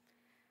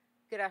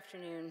Good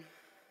afternoon.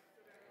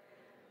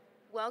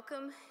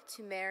 Welcome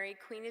to Mary,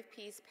 Queen of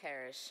Peace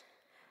Parish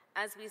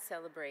as we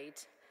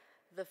celebrate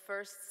the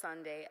first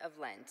Sunday of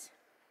Lent.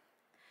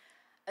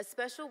 A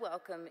special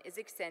welcome is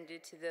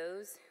extended to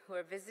those who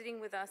are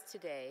visiting with us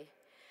today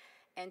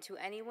and to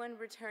anyone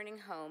returning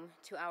home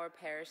to our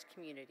parish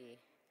community.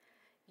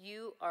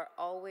 You are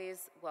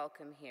always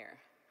welcome here.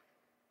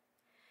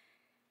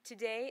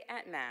 Today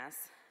at Mass,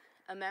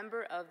 a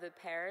member of the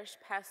Parish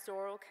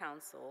Pastoral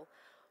Council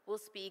will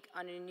speak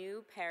on a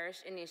new parish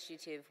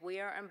initiative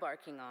we are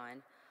embarking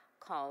on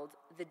called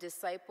the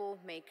Disciple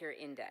Maker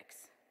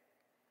Index.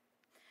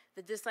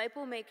 The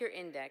Disciple Maker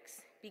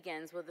Index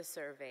begins with a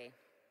survey.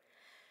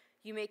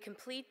 You may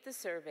complete the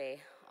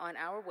survey on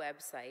our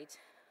website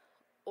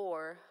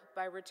or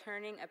by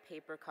returning a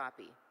paper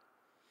copy.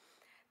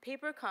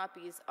 Paper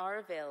copies are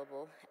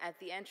available at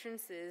the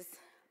entrances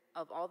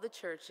of all the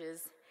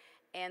churches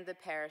and the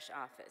parish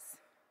office.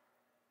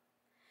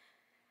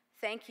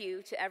 Thank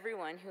you to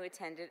everyone who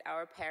attended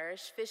our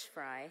parish fish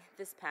fry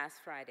this past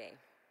Friday.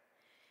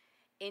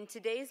 In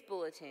today's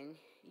bulletin,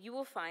 you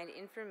will find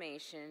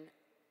information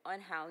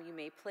on how you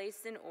may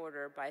place an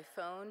order by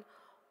phone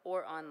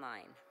or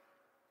online.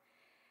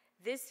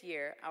 This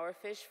year, our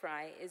fish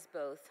fry is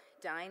both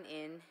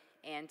dine-in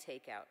and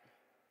takeout.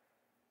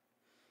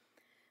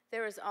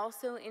 There is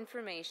also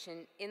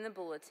information in the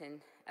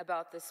bulletin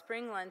about the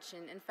spring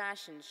luncheon and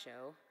fashion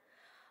show,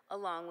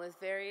 along with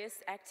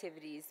various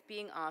activities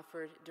being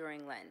offered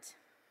during Lent.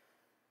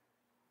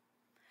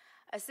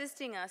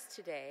 Assisting us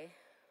today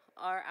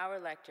are our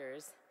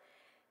lectors,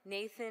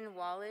 Nathan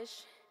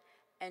Wallish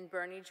and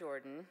Bernie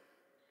Jordan.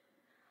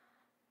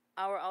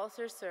 Our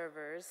altar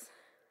servers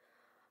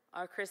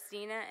are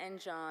Christina and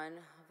John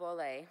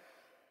Volet.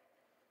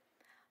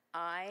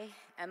 I,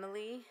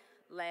 Emily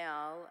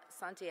Leal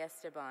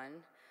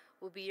Santiesteban,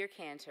 will be your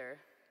cantor.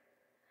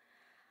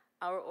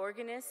 Our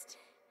organist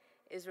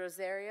is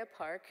Rosaria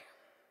Park,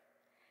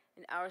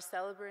 and our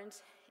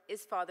celebrant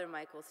is Father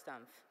Michael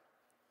Stumpf.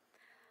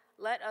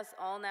 Let us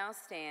all now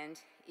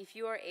stand, if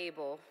you are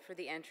able, for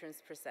the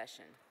entrance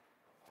procession.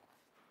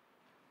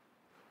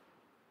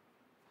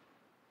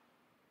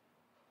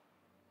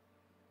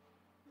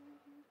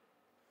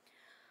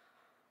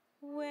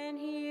 When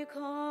he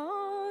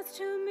calls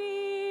to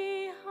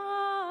me,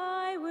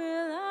 I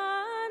will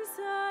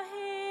answer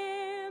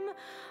him.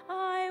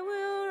 I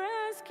will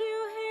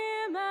rescue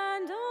him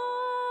and honor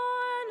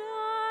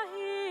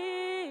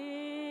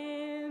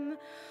him.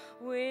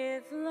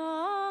 With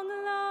long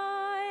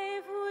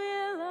life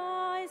will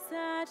I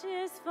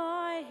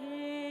satisfy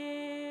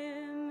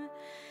him.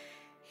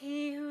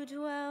 He who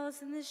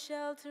dwells in the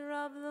shelter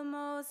of the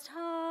Most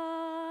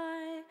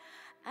High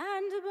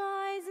and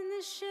abides in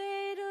the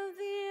shade of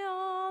the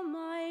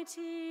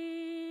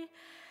Almighty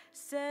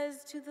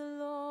says to the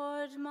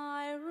Lord,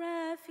 my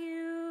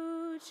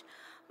refuge,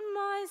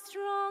 my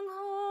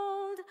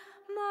stronghold,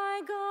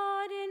 my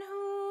God in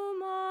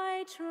whom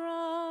I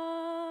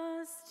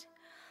trust.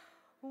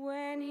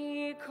 When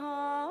he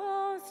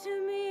calls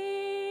to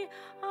me,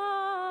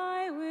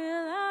 I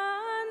will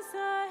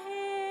answer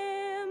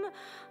him.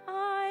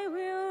 I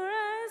will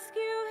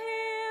rescue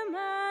him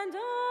and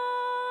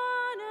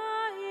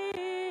honor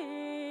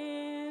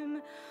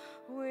him.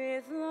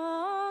 With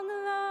long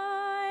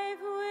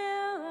life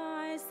will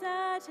I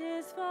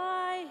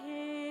satisfy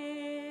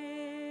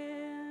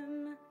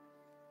him.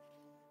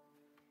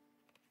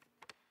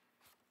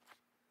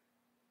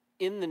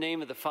 In the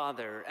name of the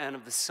Father, and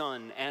of the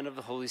Son, and of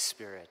the Holy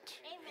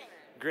Spirit. Amen.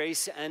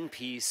 Grace and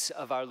peace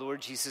of our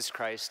Lord Jesus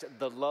Christ,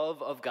 the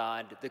love of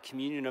God, the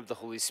communion of the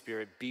Holy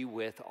Spirit be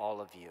with all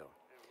of you.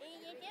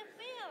 You can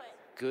feel it.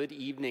 Good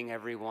evening,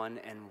 everyone,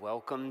 and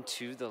welcome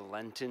to the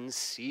Lenten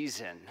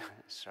season.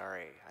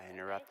 Sorry, I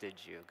interrupted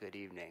you. Good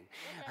evening.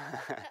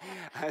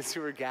 As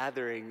we're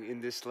gathering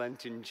in this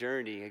Lenten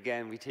journey,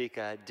 again, we take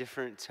a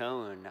different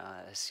tone,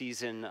 a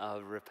season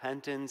of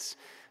repentance,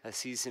 a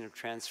season of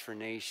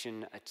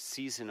transformation, a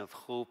season of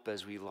hope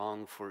as we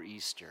long for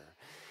Easter.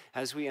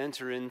 As we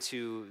enter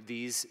into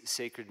these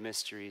sacred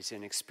mysteries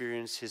and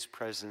experience his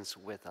presence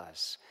with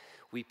us,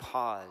 we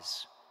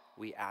pause,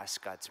 we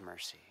ask God's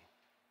mercy.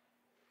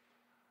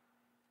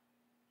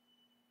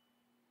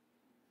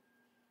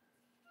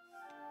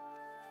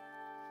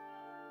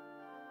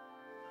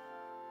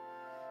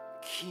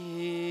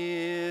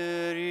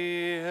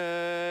 Kyrie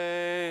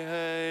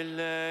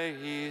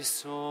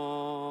eleison.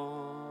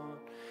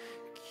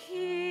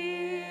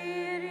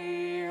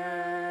 Kyrie eleison.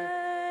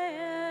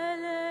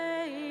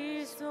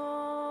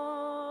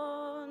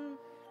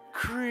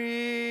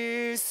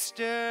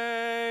 Christe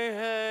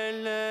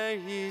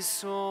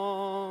eleison.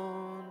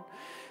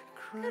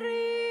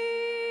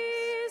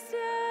 Christe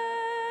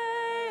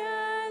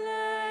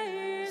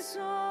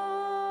eleison.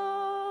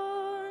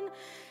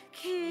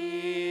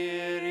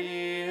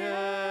 Kyrie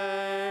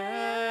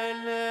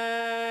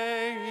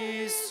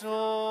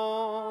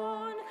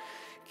eleison.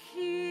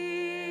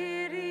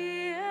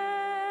 Kyrie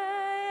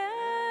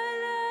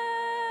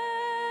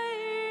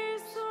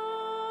eleison.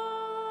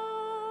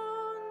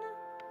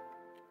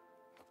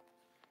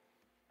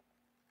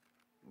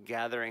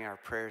 gathering our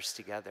prayers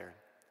together,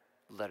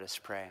 let us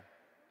pray.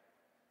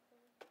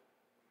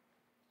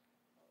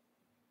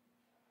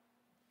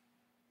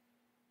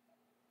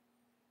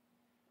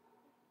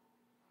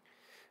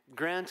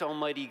 Grant,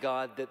 Almighty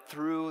God, that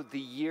through the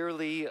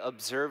yearly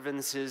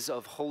observances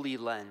of Holy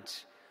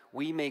Lent,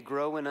 we may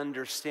grow in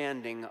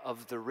understanding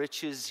of the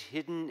riches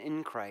hidden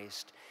in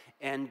Christ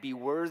and be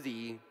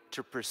worthy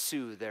to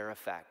pursue their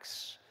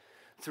effects.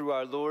 Through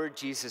our Lord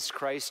Jesus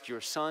Christ,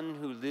 your Son,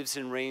 who lives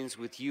and reigns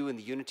with you in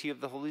the unity of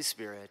the Holy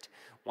Spirit,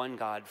 one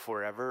God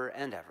forever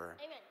and ever.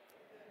 Amen.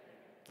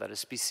 Let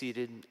us be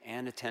seated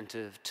and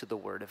attentive to the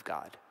word of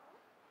God.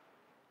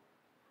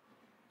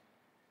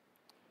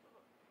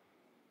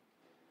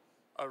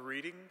 A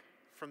reading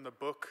from the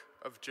book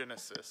of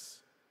Genesis.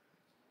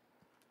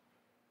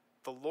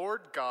 The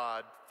Lord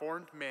God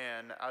formed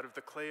man out of the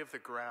clay of the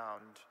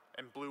ground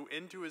and blew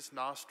into his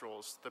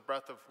nostrils the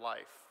breath of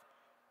life,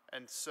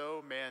 and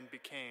so man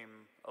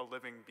became a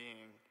living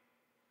being.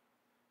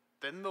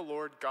 Then the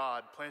Lord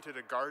God planted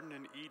a garden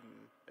in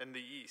Eden in the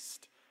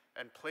east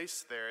and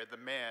placed there the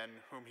man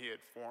whom he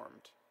had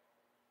formed.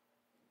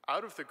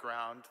 Out of the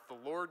ground the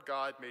Lord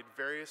God made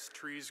various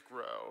trees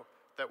grow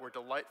that were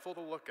delightful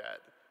to look at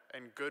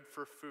and good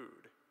for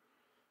food,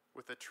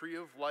 with a tree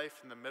of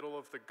life in the middle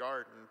of the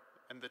garden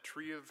and the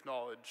tree of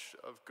knowledge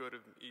of good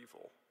and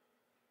evil.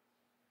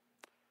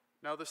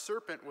 Now the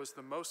serpent was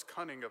the most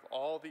cunning of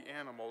all the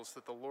animals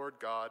that the Lord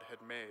God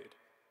had made.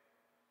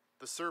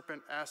 The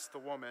serpent asked the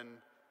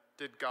woman,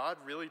 "Did God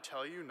really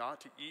tell you not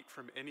to eat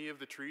from any of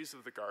the trees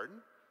of the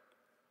garden?"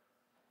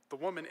 The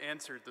woman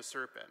answered the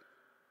serpent,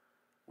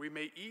 "We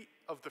may eat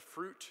of the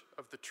fruit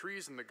of the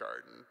trees in the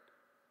garden.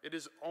 It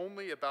is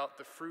only about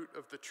the fruit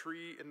of the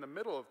tree in the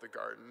middle of the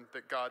garden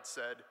that God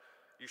said,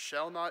 'You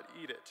shall not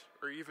eat it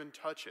or even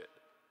touch it,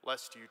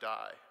 lest you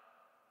die.'"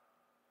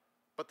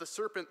 But the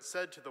serpent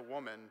said to the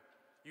woman,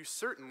 "You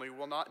certainly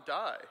will not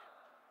die.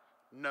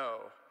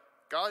 No,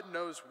 God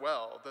knows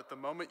well that the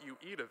moment you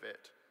eat of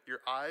it,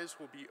 your eyes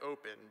will be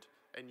opened,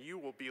 and you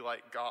will be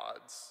like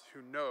gods,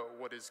 who know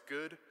what is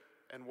good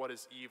and what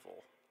is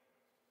evil."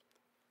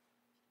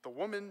 The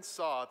woman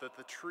saw that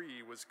the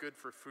tree was good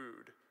for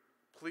food,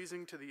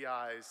 pleasing to the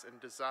eyes and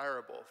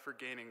desirable for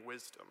gaining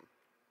wisdom.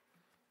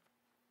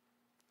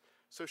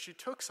 So she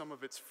took some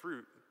of its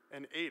fruit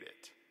and ate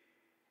it,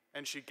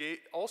 and she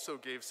also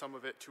gave some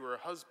of it to her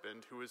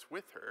husband who was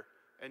with her,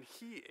 and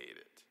he ate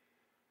it.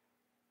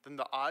 Then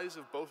the eyes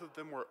of both of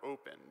them were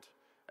opened,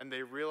 and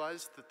they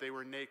realized that they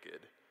were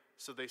naked,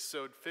 so they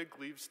sewed fig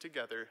leaves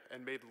together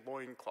and made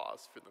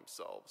loincloths for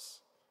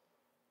themselves.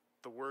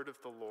 The word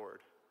of the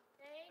Lord.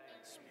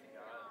 Thanks be to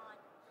God.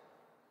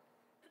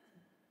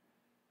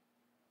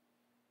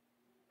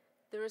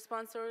 The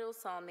responsorial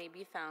psalm may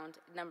be found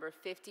at number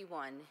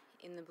 51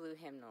 in the blue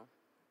hymnal.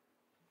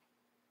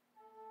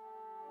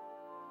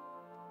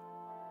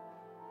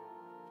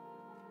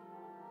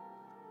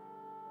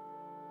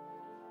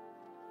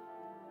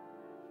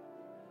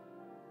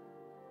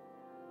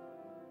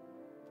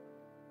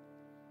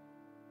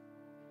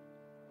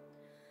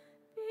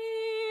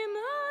 Be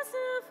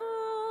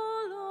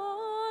merciful,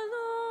 O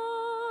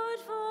Lord,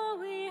 for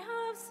we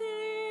have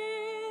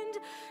sinned.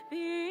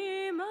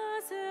 Be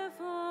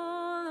merciful,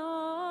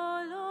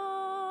 O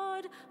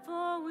Lord,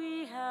 for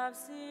we have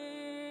sinned.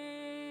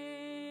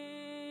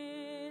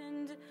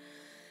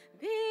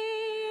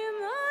 Be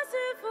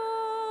merciful,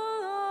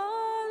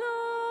 O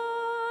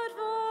Lord,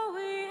 for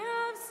we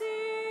have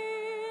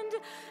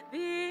sinned.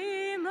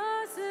 Be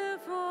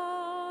merciful,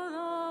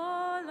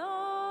 O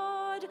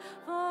Lord,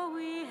 for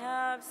we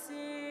have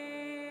sinned.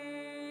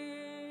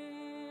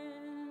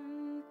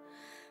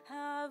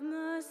 Have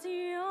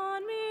mercy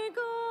on me,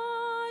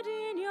 God,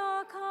 in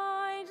your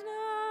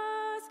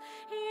kindness,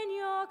 in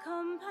your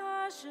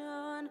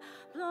compassion,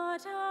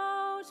 blot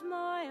out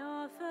my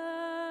offense.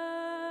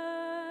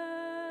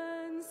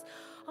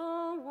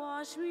 Oh,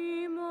 wash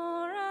me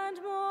more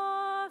and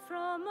more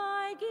from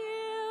my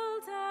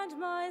guilt and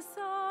my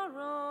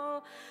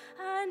sorrow,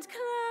 and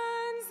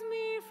cleanse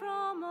me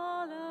from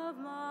all of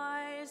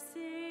my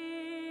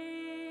sin.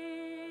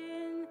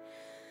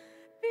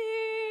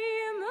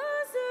 Be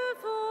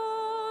merciful,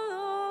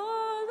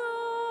 O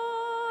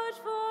Lord,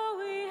 for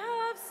we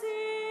have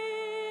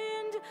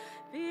sinned.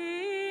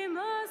 Be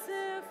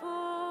merciful,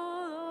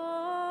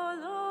 O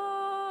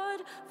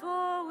Lord,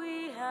 for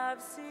we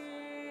have sinned.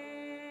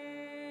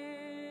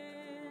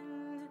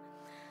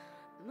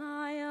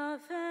 My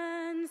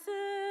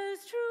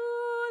offenses,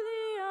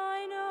 truly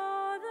I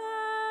know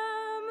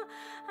them,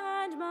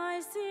 and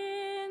my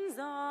sins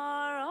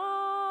are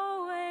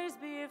always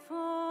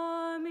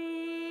before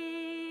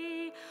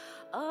me.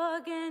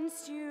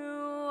 Against you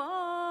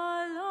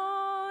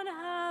alone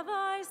have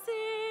I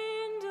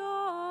sinned,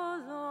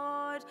 O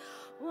Lord.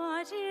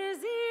 What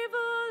is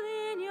evil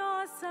in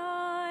your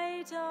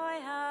sight I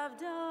have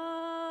done.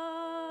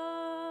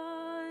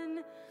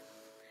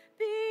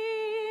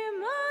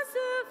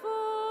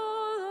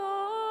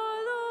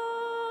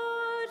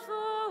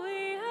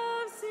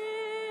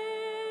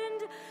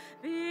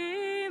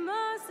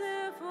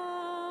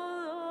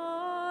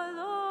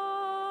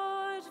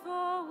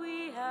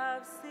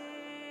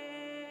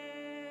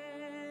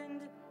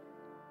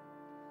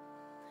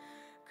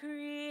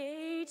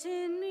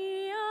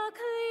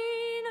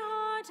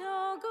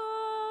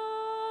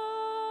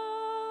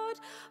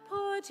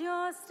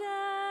 your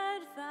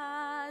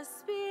steadfast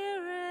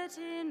spirit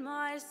in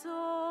my soul.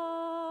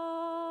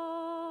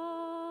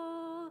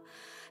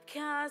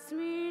 Cast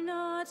me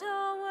not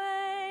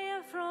away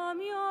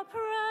from your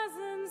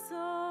presence,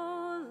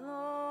 O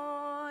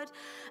Lord,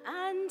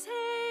 and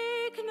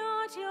take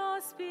not your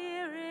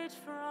spirit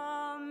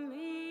from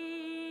me.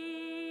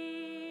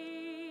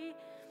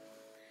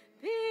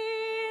 Be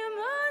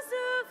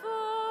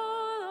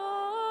merciful,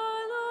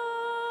 O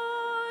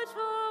Lord,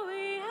 for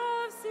we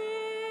have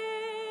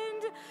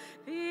sinned.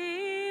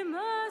 Be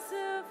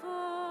merciful,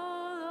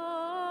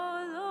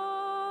 O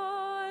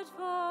Lord,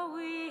 for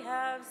we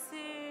have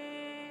sinned.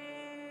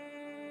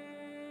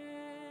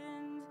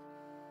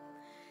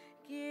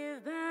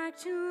 Give back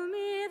to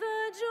me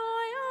the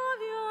joy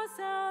of your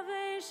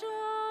salvation.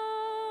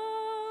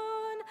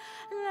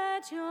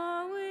 Let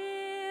your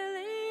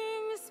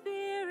willing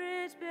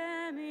spirit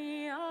bear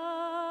me up,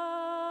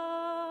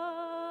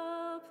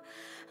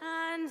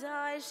 and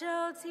I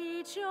shall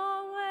teach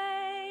your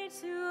way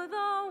to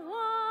the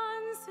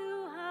ones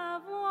who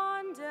have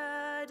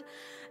wandered,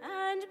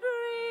 and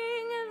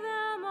bring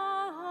them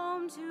all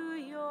home to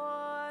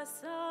your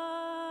side.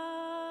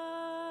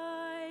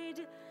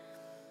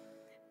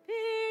 Be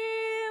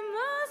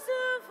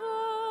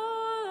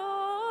merciful, O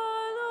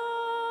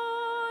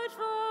Lord,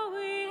 for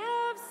we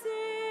have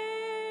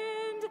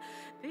sinned.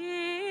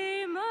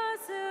 Be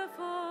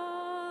merciful,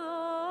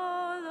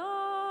 O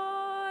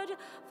Lord,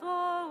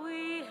 for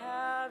we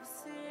have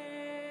sinned.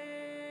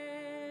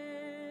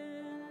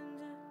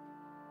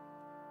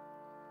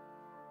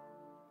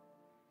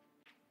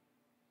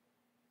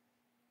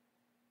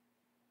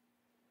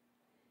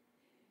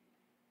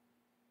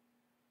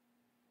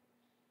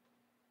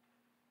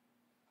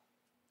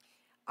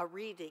 A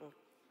reading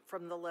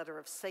from the letter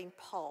of St.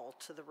 Paul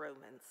to the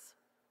Romans.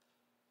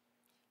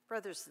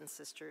 Brothers and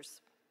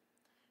sisters,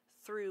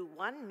 through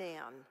one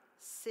man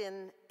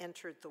sin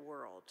entered the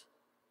world,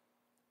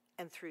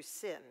 and through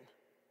sin,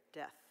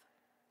 death.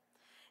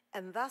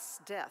 And thus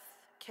death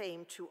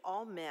came to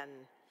all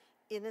men,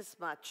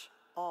 inasmuch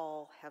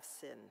all have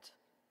sinned.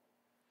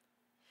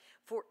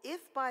 For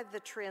if by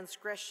the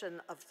transgression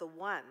of the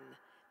one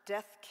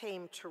death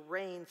came to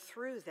reign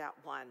through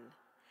that one,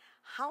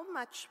 how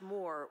much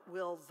more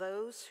will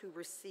those who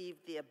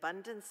receive the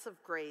abundance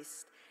of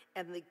grace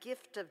and the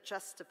gift of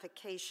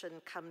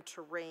justification come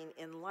to reign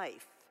in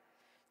life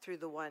through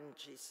the one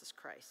Jesus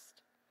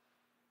Christ?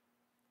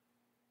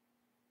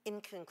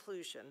 In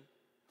conclusion,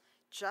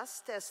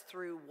 just as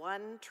through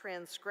one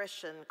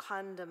transgression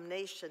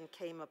condemnation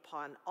came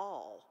upon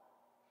all,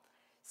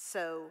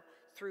 so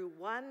through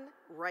one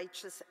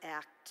righteous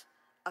act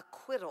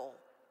acquittal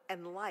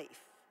and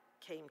life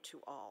came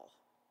to all.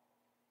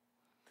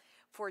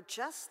 For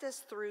just as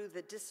through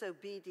the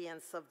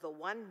disobedience of the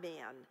one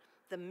man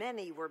the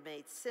many were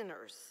made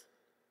sinners,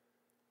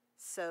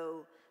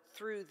 so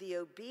through the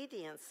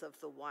obedience of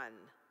the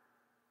one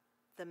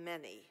the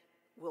many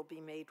will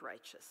be made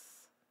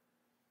righteous.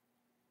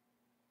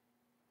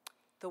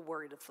 The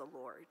word of the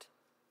Lord.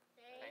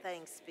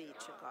 Thanks be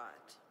to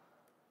God.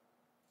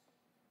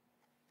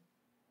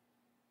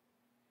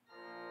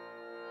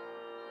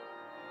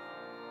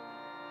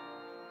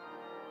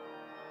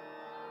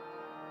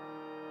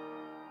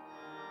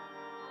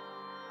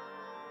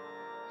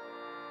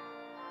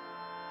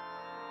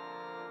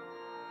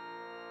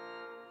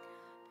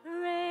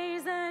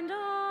 Praise and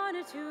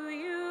honor to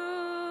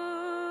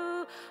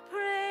you.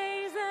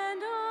 Praise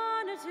and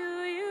honor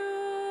to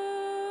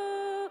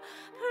you.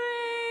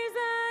 Praise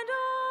and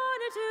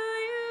honor to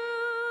you,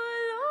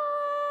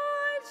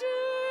 Lord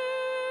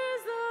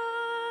Jesus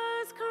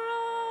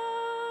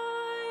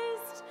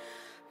Christ.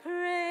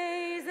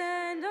 Praise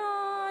and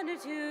honor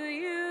to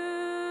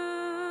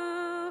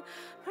you.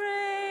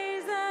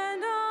 Praise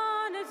and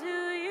honor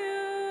to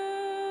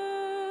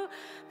you.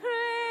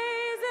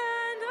 Praise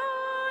and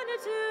honor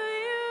to you,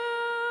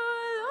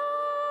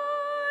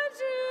 Lord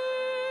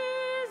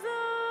Jesus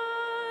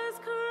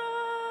Christ.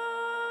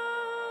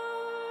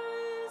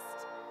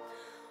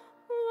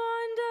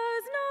 One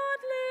does not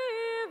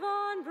live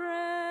on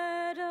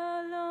bread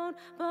alone,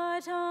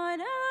 but on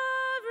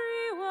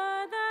every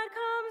word that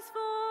comes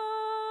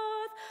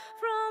forth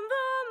from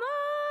the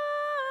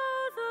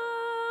mouth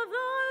of the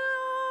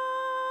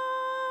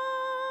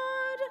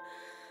Lord.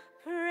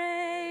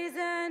 Praise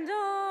and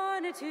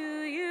honor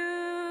to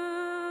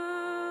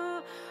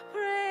you.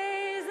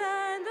 Praise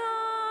and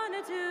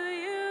honor to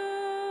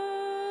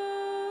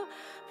you.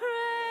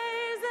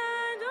 Praise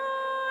and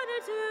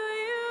honor to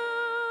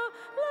you,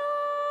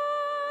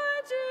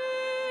 Lord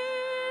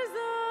Jesus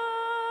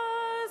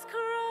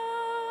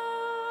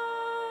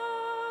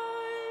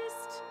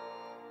Christ.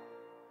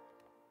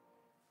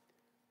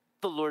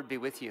 The Lord be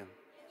with you.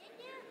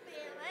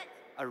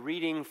 A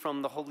reading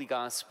from the Holy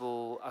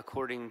Gospel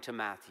according to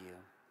Matthew.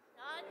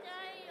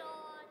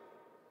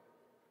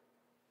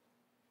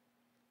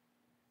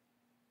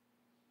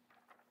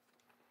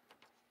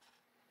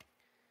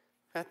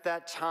 At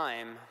that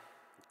time,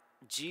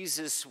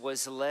 Jesus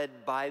was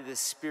led by the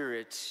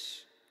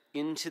Spirit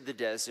into the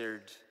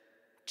desert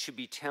to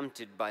be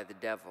tempted by the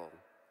devil.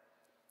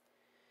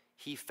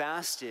 He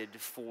fasted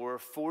for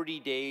 40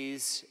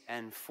 days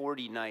and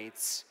 40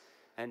 nights,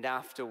 and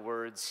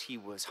afterwards he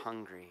was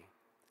hungry.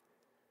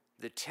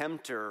 The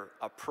tempter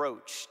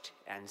approached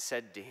and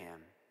said to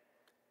him,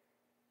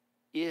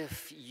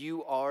 "If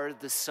you are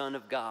the Son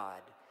of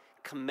God,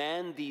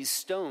 command these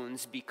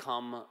stones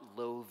become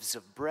loaves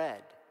of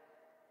bread."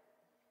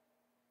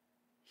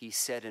 He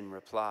said in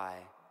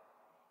reply,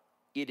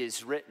 "It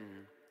is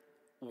written,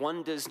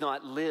 one does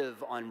not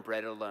live on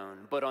bread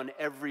alone, but on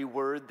every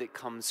word that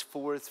comes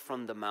forth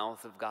from the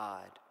mouth of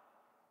God."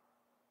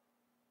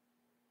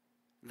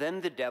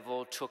 Then the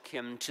devil took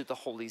him to the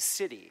holy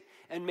city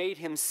and made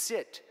him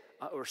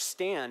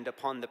stand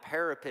upon the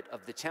parapet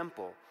of the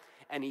temple.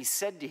 And he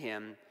said to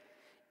him,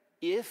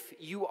 "If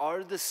you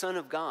are the Son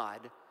of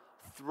God,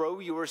 throw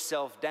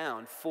yourself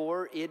down,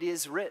 for it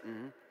is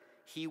written,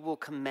 he will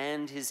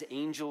command his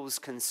angels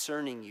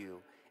concerning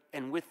you,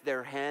 and with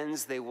their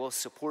hands they will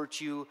support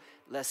you,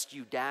 lest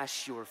you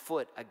dash your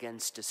foot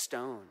against a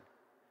stone."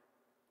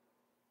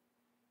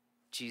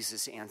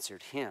 Jesus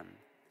answered him,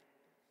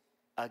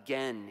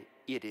 "Again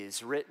it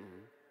is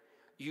written,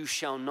 you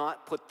shall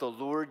not put the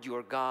Lord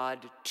your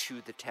God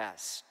to the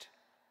test."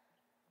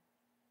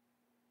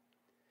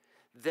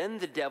 Then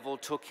the devil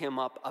took him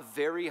up a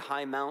very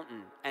high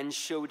mountain and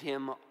showed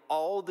him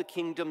all the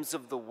kingdoms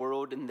of the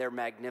world and their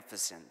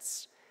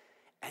magnificence.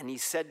 And he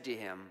said to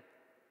him,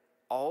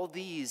 "All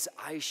these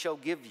I shall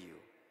give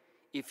you,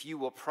 if you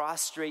will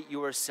prostrate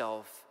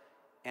yourself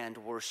and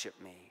worship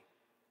me."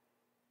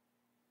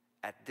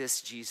 At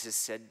this Jesus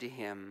said to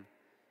him,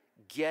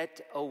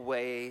 "Get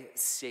away,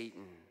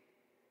 Satan.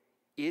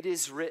 It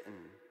is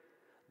written,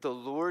 the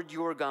Lord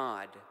your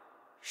God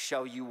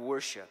shall you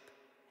worship,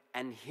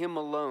 and him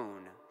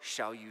alone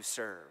shall you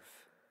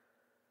serve."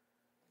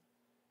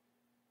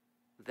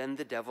 Then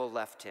the devil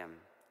left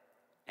him,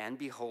 and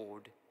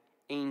behold,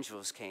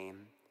 angels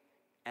came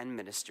and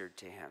ministered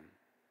to him.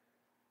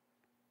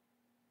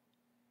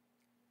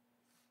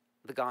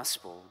 The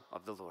Gospel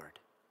of the Lord.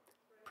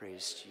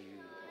 Praise to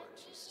you, Lord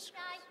Jesus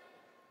Christ.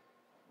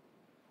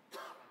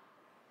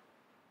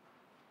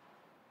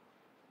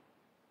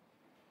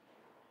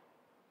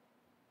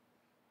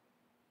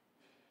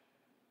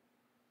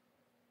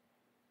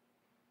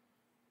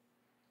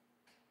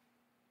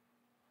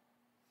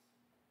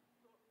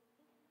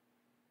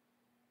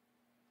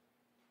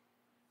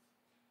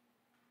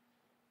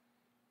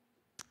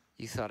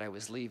 You thought I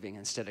was leaving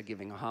instead of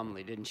giving a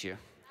homily, didn't you?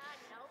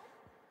 No.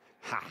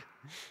 Ha!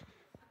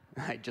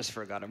 I just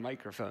forgot a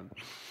microphone.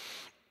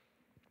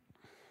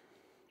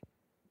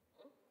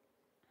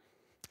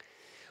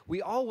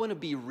 We all want to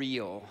be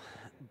real,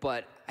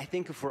 but I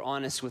think if we're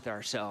honest with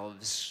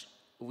ourselves,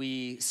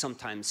 we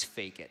sometimes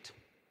fake it.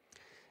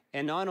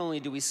 And not only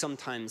do we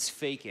sometimes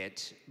fake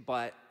it,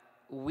 but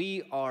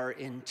we are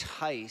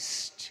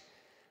enticed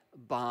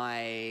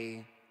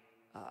by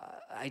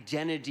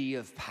identity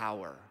of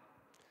power,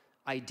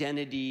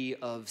 identity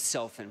of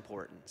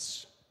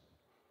self-importance.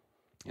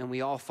 And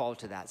we all fall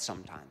to that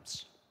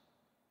sometimes.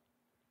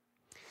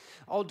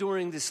 All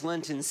during this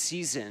Lenten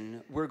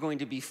season, we're going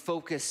to be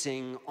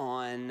focusing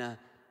on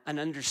an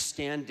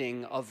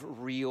understanding of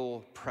real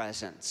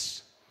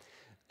presence.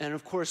 And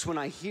of course, when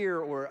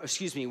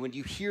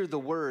you hear the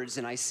words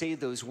and I say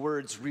those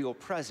words, real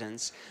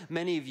presence,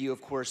 many of you,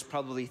 of course,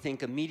 probably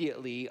think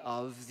immediately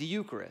of the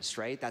Eucharist,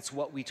 right? That's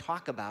what we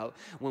talk about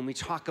when we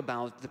talk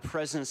about the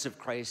presence of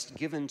Christ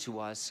given to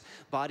us,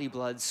 body,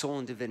 blood, soul,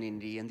 and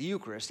divinity in the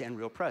Eucharist and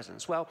real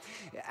presence. Well,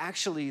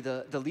 actually,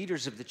 the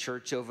leaders of the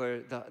church over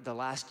the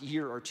last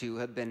year or two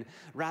have been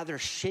rather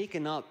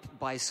shaken up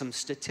by some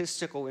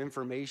statistical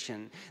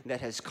information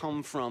that has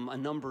come from a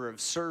number of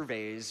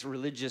surveys,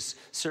 religious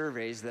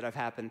surveys, that have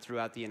happened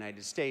throughout the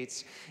United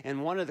States.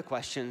 And one of the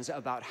questions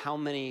about how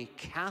many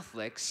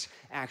Catholics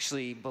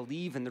actually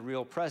believe in the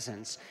real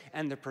presence,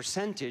 and the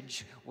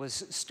percentage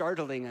was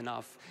startling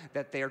enough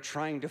that they're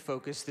trying to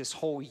focus this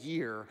whole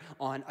year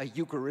on a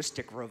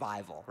Eucharistic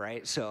revival,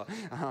 right? So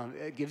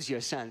it gives you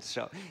a sense.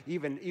 So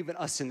even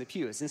us in the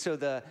pews. And so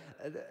the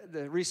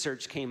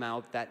research came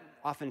out that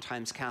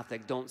oftentimes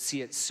Catholics don't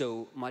see it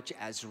so much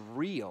as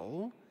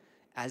real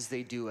as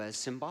they do as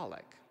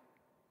symbolic,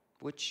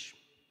 which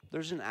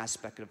there's an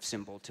aspect of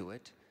symbol to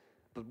it,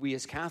 but we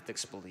as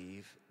Catholics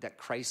believe that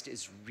Christ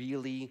is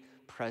really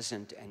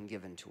present and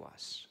given to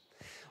us.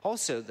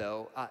 Also,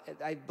 though,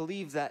 I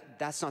believe that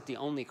that's not the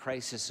only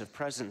crisis of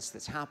presence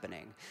that's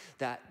happening,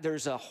 that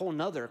there's a whole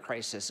nother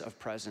crisis of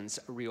presence,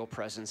 real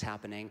presence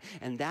happening,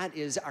 and that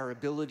is our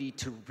ability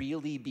to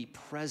really be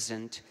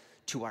present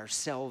to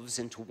ourselves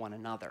and to one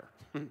another.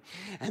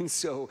 And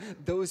so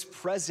those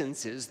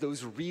presences,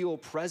 those real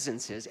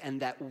presences,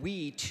 and that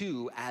we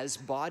too, as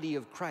body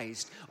of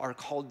Christ, are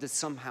called to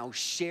somehow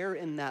share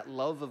in that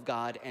love of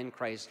God and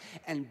Christ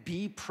and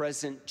be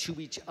present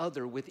to each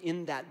other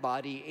within that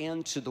body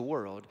and to the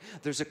world.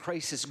 There's a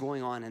crisis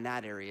going on in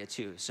that area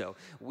too. So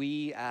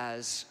we,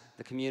 as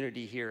the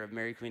community here of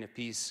Mary Queen of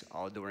Peace,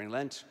 all during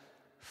Lent,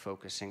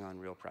 focusing on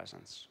real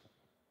presence.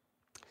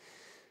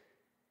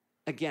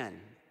 Again,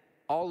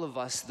 all of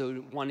us,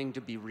 though wanting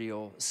to be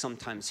real,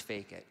 sometimes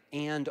fake it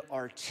and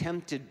are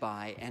tempted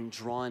by and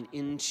drawn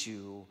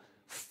into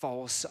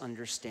false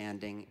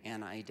understanding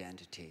and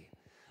identity.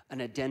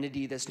 An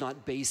identity that's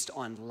not based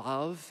on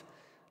love,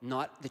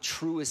 not the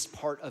truest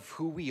part of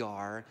who we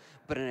are,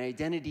 but an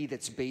identity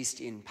that's based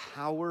in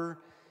power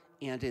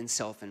and in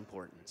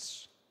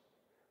self-importance.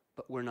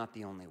 But we're not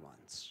the only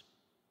ones.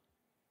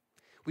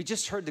 We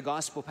just heard the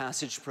gospel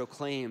passage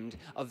proclaimed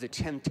of the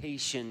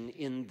temptation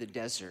in the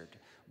desert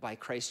by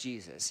Christ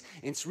Jesus.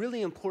 And it's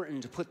really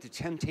important to put the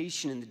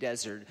temptation in the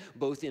desert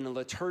both in a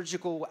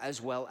liturgical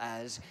as well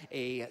as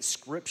a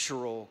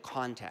scriptural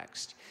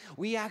context.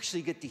 We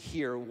actually get to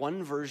hear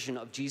one version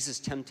of Jesus'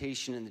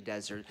 temptation in the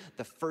desert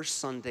the first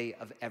Sunday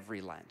of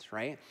every Lent,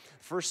 right?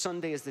 First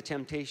Sunday is the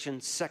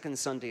temptation, second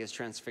Sunday is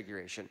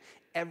transfiguration.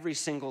 Every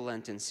single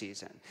Lenten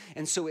season.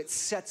 And so it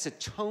sets a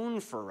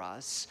tone for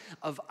us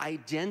of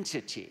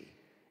identity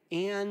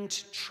and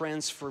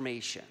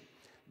transformation.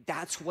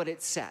 That's what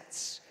it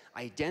sets.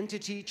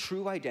 Identity,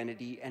 true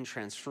identity, and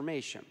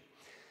transformation.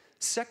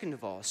 Second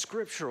of all,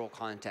 scriptural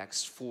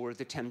context for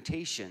the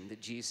temptation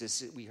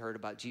that we heard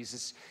about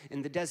Jesus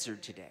in the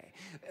desert today.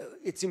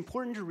 It's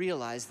important to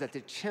realize that the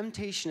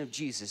temptation of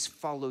Jesus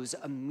follows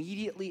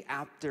immediately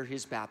after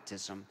his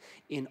baptism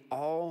in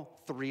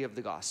all three of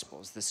the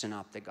Gospels, the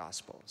Synoptic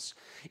Gospels.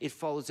 It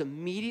follows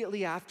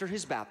immediately after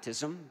his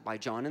baptism by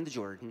John in the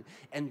Jordan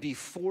and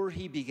before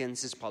he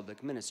begins his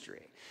public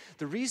ministry.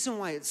 The reason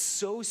why it's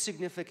so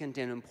significant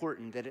and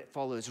important that it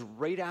follows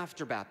right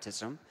after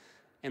baptism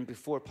and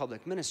before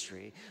public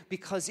ministry,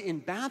 because in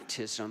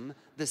baptism,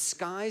 the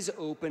skies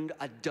opened,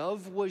 a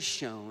dove was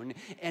shown,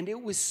 and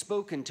it was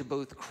spoken to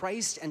both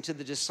Christ and to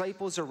the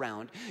disciples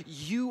around,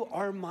 "You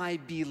are my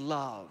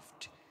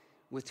beloved,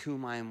 with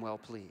whom I am well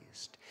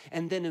pleased."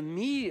 And then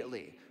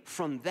immediately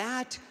from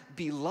that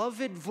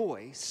beloved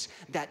voice,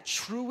 that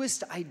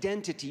truest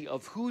identity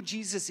of who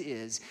Jesus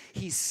is,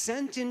 he's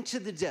sent into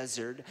the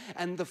desert,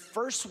 and the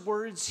first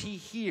words he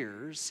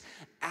hears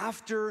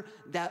after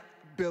that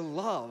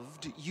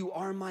beloved, "You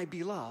are my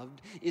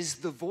beloved," is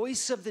the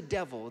voice of the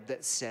devil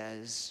that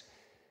says,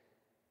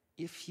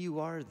 "If you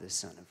are the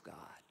Son of God."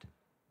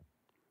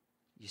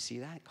 You see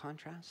that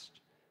contrast,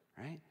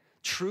 right?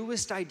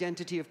 Truest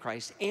identity of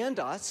Christ and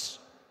us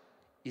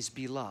is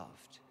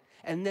beloved.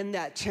 And then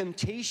that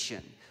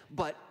temptation,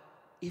 but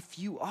if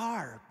you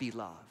are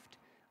beloved,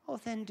 oh,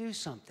 then do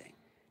something.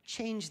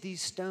 Change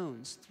these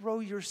stones, throw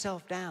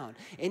yourself down.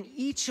 And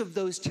each of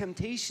those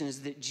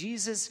temptations that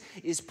Jesus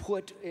is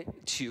put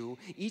to,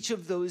 each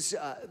of those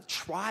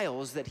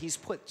trials that he's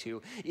put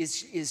to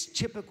is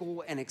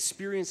typical and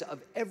experience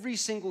of every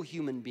single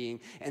human being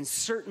and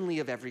certainly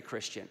of every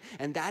Christian.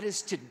 And that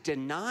is to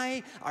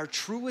deny our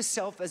truest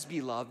self as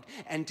beloved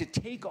and to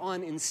take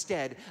on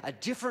instead a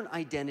different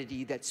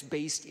identity that's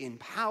based in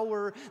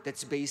power,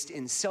 that's based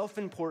in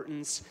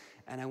self-importance.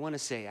 And I want to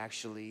say,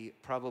 actually,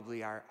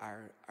 probably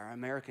our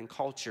American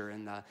culture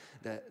and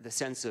the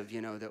sense of,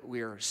 that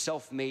we're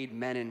self-made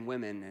men and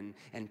women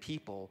and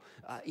people,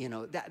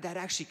 that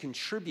actually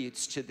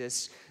contributes to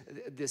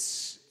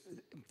this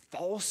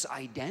false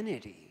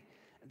identity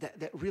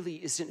that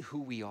really isn't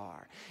who we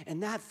are.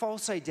 And that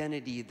false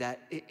identity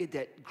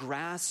that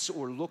grasps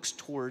or looks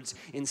towards,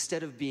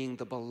 instead of being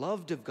the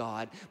beloved of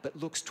God, but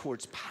looks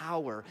towards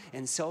power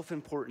and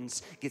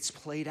self-importance, gets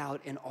played out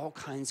in all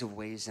kinds of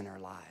ways in our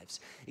lives.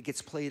 It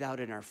gets played out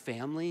in our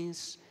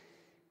families.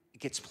 It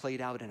gets played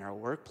out in our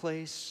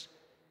workplace.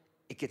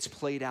 It gets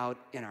played out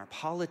in our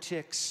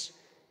politics.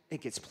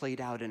 It gets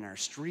played out in our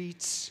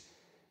streets.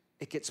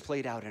 It gets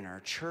played out in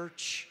our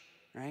church,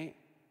 right?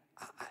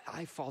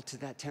 I fall to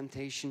that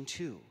temptation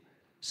too,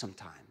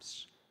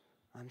 sometimes.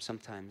 I'm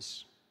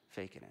sometimes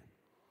faking it,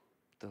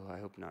 though I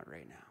hope not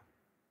right now.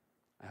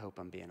 I hope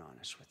I'm being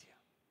honest with you,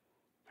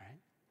 right?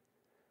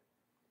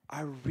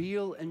 Our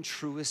real and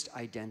truest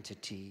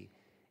identity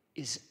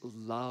is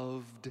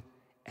loved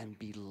and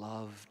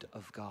beloved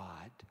of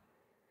God.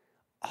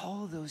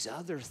 All those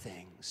other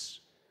things,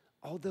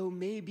 although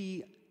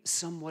maybe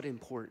somewhat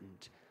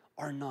important,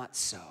 are not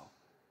so.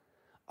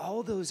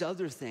 All those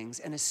other things,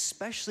 and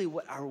especially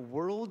what our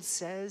world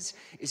says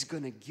is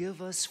going to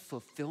give us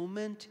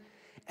fulfillment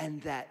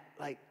and that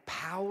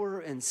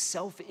power and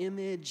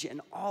self-image and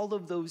all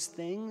of those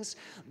things,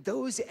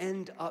 those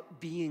end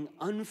up being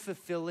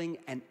unfulfilling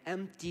and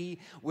empty,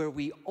 where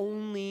we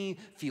only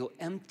feel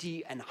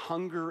empty and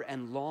hunger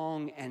and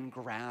long and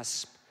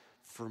grasp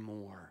for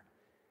more,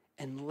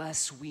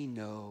 unless we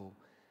know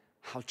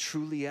how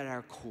truly at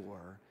our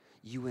core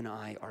you and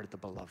I are the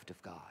beloved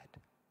of God.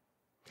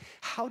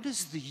 How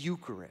does the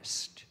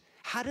Eucharist,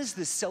 how does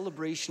the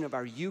celebration of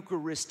our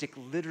Eucharistic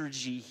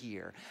liturgy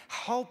here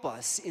help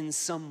us in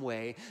some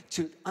way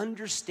to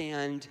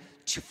understand,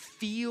 to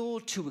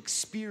feel, to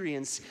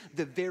experience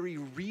the very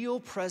real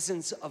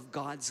presence of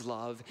God's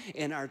love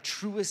and our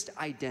truest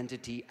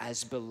identity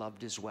as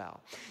beloved as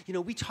well?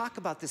 We talk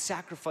about the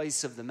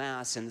sacrifice of the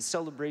Mass and the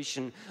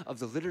celebration of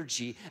the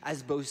liturgy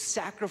as both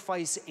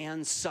sacrifice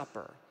and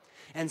supper.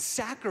 And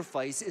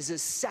sacrifice is a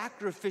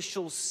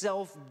sacrificial,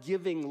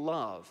 self-giving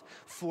love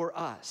for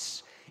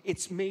us.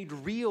 It's made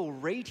real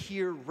right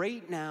here,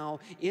 right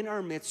now, in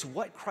our midst,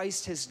 what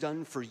Christ has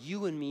done for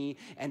you and me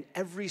and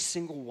every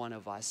single one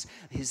of us.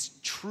 His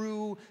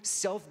true,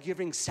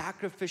 self-giving,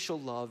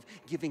 sacrificial love,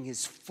 giving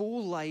his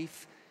full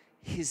life,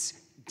 his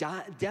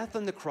death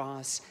on the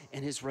cross,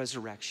 and his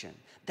resurrection.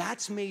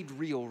 That's made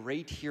real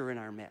right here in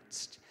our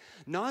midst.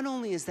 Not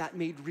only is that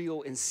made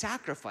real in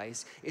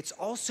sacrifice, it's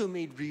also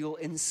made real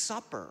in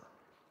supper.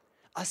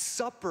 A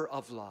supper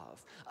of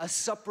love, a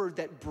supper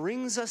that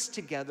brings us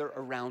together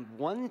around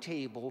one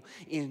table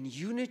in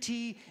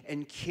unity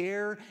and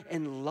care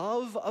and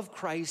love of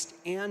Christ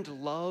and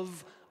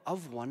love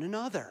of one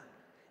another.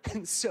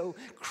 And so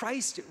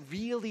Christ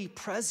really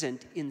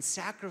present in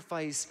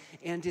sacrifice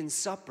and in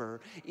supper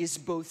is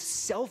both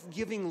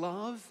self-giving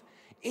love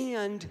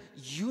and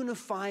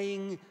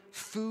unifying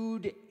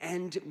food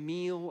and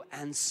meal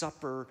and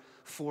supper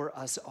for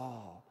us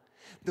all.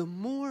 The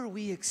more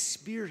we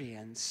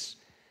experience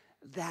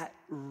that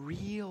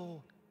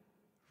real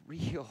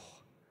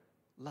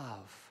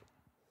love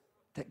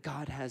that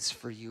God has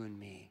for you and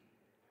me,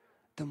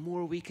 the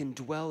more we can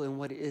dwell in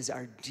what is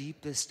our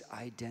deepest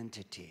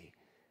identity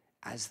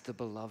as the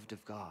beloved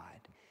of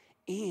God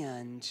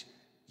and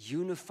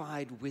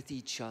unified with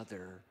each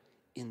other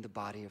in the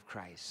body of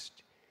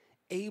Christ,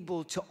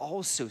 able to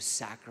also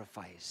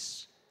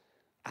sacrifice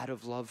out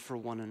of love for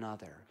one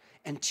another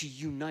and to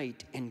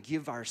unite and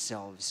give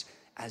ourselves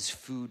as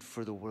food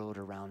for the world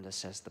around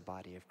us as the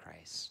body of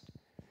Christ.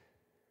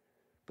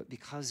 But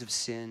because of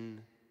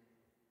sin,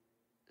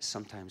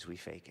 sometimes we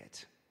fake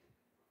it.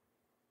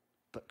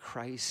 But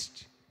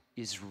Christ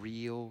is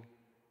real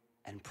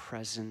and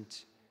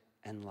present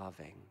and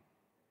loving.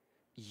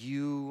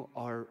 You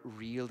are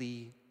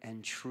really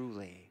and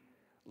truly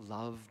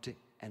loved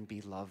and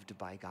beloved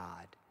by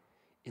God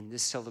in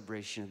this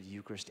celebration of the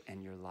Eucharist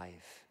and your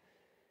life.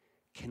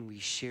 Can we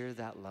share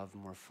that love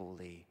more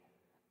fully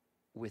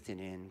with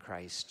and in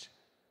Christ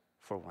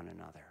for one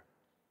another?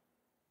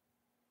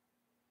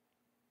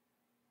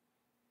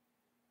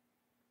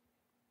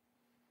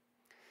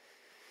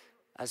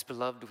 As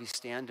beloved, we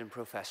stand and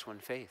profess one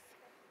faith.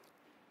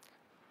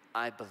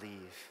 I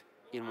believe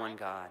in one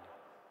God,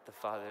 the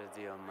Father,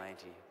 the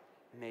Almighty,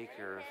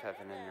 maker of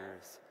heaven and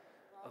earth,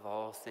 of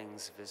all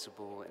things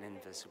visible and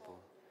invisible.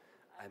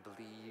 I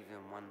believe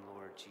in one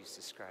Lord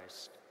Jesus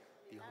Christ,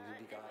 the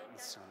only begotten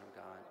Son of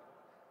God,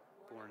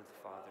 born of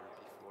the Father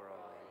before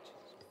all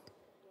ages.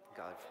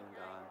 God from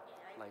God,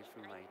 light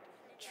from light,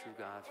 true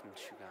God from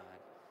true God,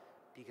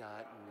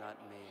 begotten, not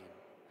made,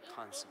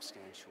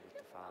 consubstantial with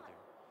the Father.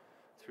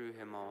 Through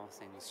him all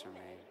things are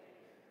made.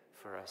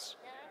 For us,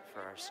 for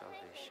our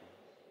salvation,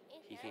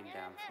 he came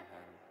down from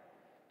heaven,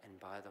 and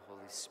by the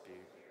Holy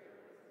Spirit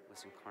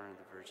was incarnate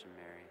of the Virgin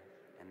Mary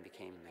and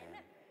became man.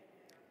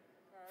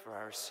 For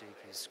our sake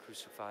he was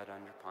crucified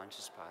under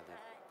Pontius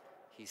Pilate.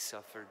 He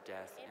suffered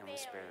death and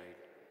was buried,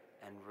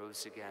 and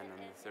rose again on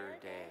the third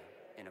day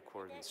in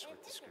accordance with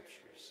the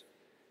Scriptures.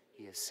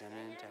 He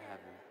ascended into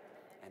heaven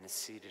and is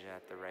seated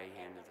at the right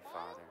hand of the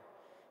Father.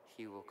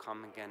 He will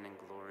come again in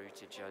glory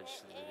to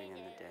judge the living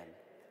and the dead,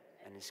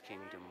 and his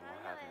kingdom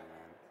will have no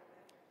end.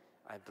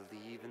 I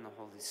believe in the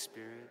Holy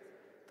Spirit,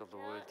 the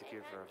Lord, the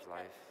giver of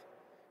life,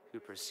 who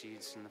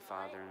proceeds from the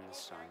Father and the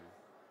Son,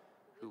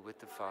 who with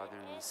the Father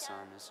and the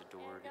Son is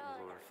adored and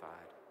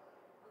glorified,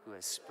 who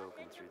has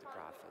spoken through the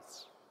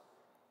prophets.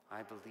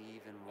 I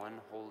believe in one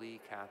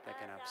holy Catholic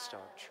and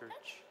Apostolic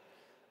Church.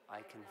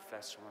 I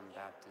confess one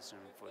baptism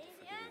for the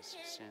forgiveness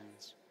of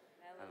sins.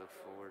 I look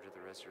forward to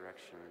the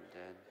resurrection of the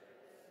dead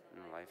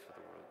and the life of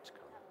the world to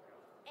come.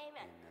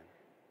 Amen. Amen.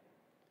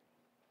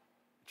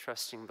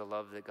 Trusting the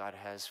love that God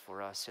has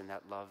for us and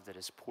that love that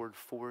is poured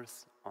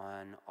forth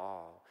on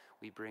all,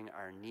 we bring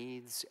our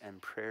needs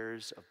and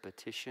prayers of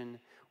petition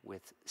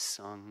with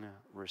sung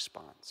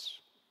response.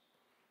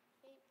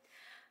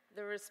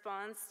 The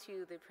response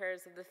to the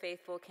prayers of the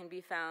faithful can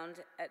be found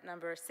at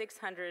number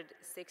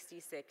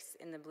 666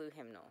 in the blue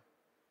hymnal.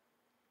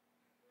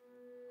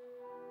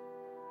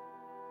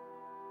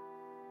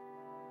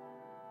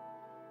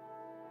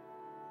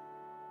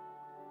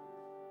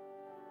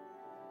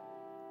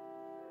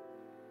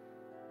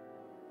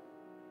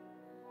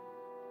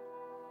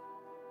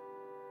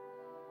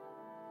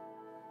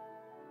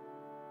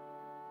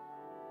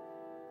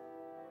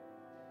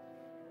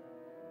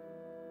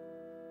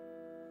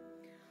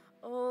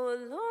 O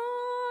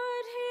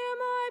Lord, hear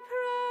my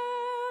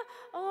prayer.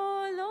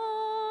 O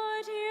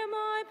Lord, hear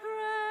my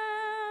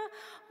prayer.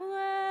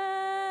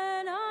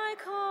 When I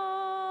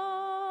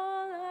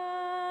call,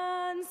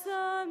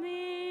 answer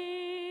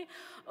me.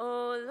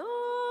 O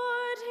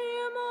Lord,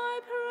 hear my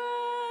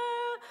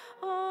prayer.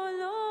 O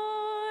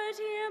Lord,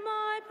 hear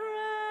my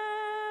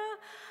prayer.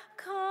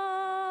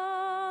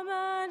 Come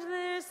and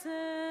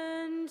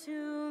listen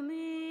to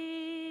me.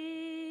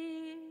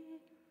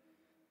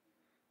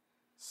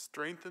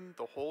 Strengthen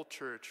the whole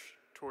church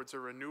towards a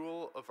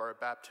renewal of our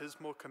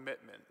baptismal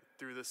commitment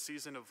through the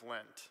season of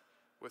Lent,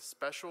 with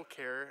special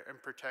care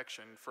and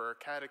protection for our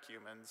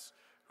catechumens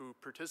who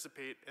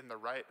participate in the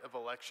rite of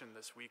election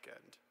this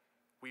weekend.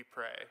 We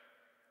pray.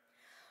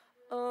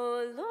 O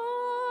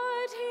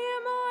Lord,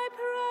 hear my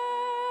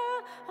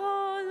prayer.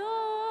 O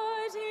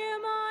Lord, hear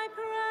my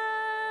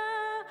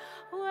prayer.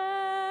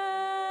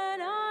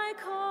 When I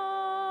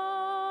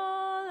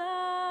call,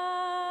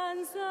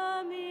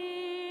 answer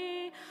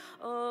me.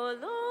 O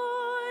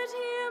Lord,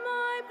 hear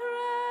my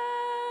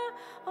prayer.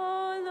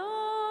 O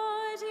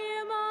Lord,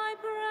 hear my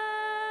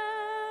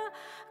prayer.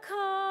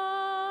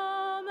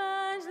 Come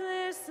and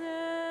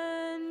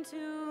listen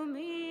to me.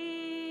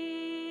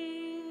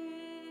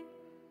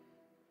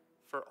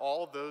 For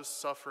all those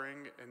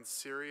suffering in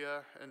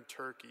Syria and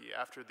Turkey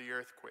after the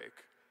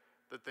earthquake,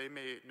 that they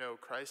may know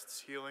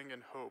Christ's healing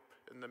and hope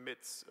in the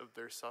midst of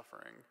their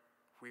suffering,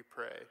 we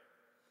pray.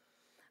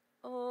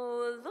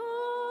 O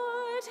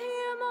Lord,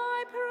 hear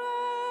my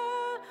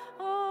prayer.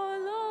 O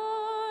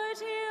Lord,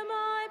 hear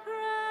my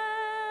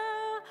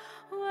prayer.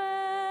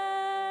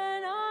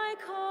 When I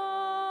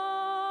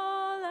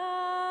call,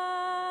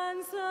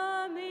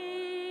 answer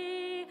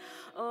me.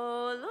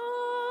 O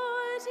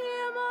Lord,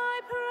 hear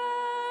my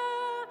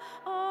prayer.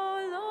 O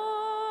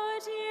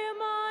Lord, hear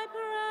my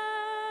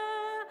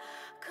prayer.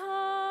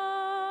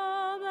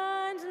 Come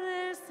and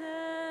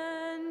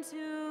listen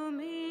to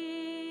me.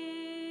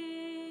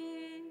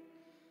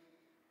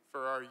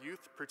 For our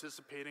youth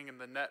participating in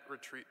the NET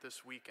retreat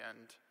this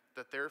weekend,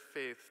 that their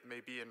faith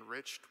may be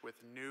enriched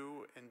with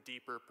new and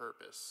deeper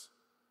purpose,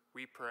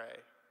 we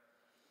pray.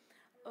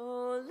 O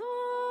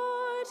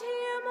Lord,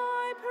 hear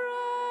my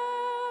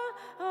prayer.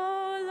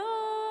 O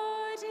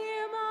Lord,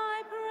 hear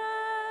my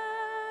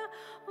prayer.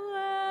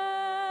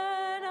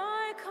 When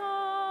I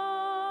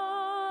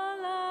call,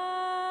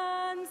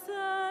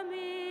 answer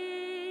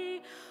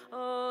me.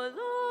 O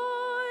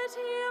Lord,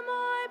 hear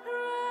my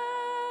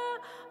prayer.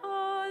 O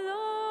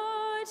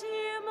Lord,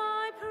 hear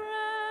my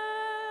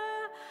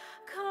prayer.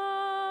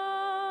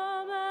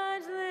 Come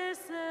and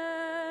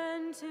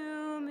listen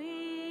to me.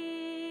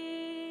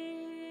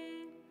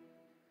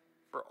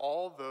 For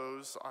all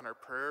those on our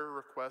prayer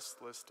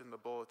request list in the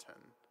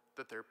bulletin,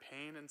 that their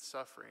pain and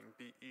suffering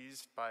be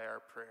eased by our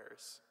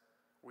prayers,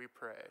 we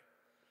pray.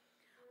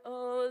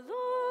 O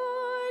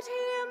Lord,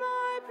 hear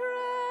my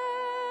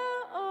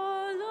prayer.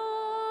 O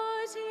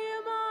Lord,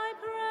 hear my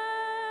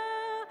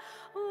prayer.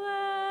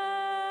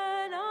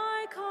 When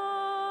I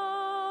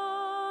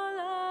call,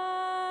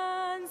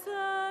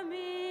 answer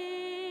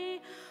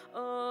me. O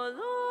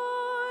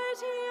Lord,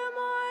 hear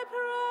my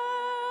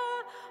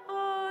prayer. O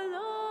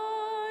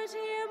Lord,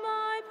 hear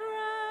my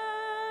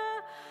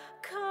prayer.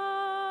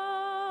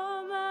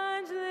 Come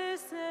and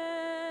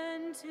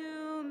listen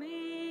to me.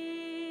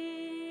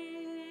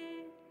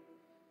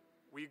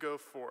 We go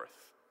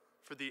forth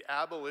for the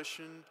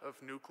abolition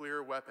of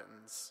nuclear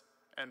weapons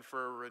and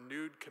for a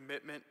renewed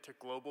commitment to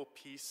global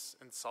peace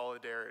and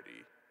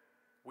solidarity,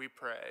 we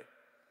pray.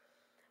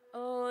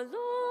 O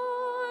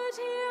Lord,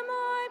 hear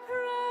my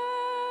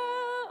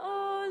prayer.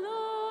 O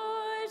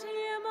Lord,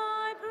 hear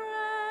my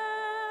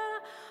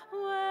prayer.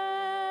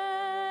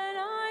 When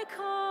I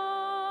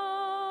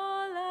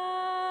call,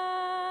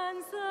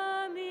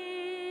 answer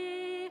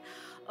me.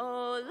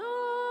 O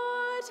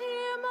Lord,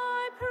 hear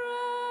my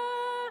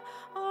prayer.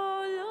 O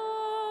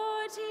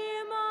Lord,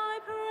 hear my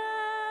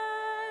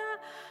prayer.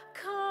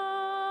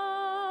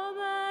 Come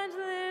and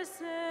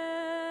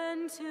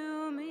listen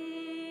to me.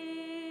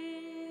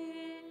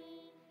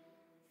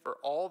 For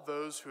all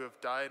those who have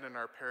died in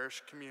our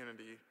parish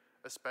community,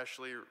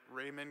 especially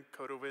Raymond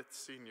Kodowitz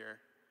Sr.,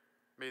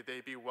 may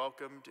they be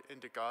welcomed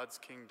into God's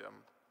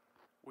kingdom,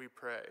 we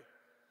pray.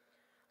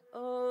 O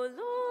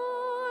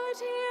Lord,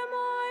 hear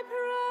my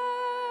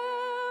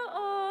prayer.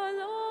 O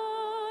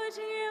Lord,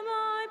 hear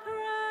my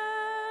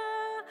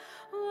prayer.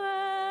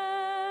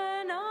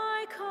 When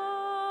I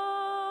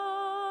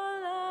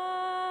call,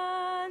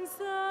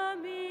 answer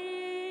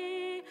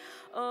me.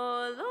 O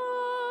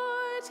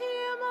Lord,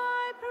 hear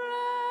my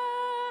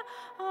prayer.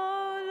 O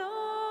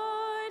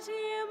Lord,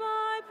 hear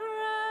my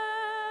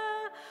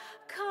prayer.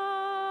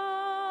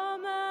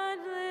 Come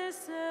and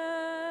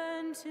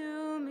listen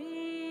to me.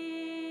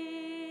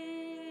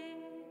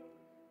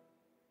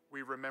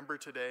 We remember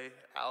today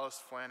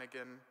Alice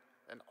Flanagan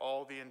and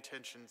all the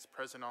intentions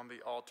present on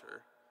the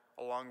altar,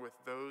 along with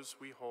those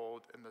we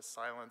hold in the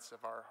silence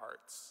of our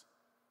hearts.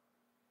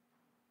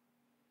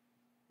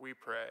 We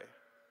pray.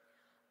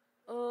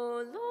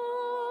 O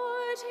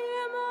Lord,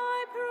 hear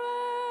my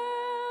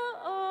prayer.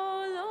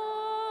 O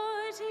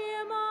Lord,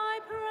 hear my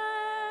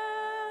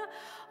prayer.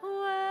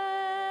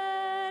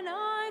 When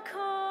I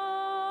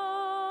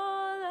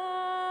call,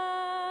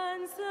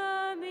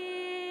 answer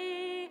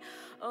me.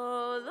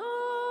 O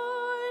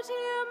Lord,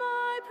 hear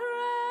my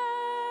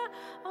prayer.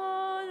 O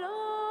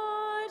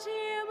Lord,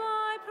 hear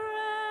my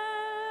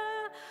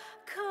prayer.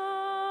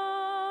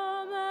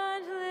 Come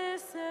and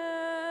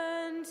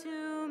listen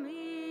to me.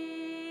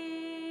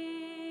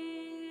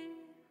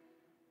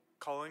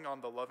 Calling on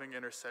the loving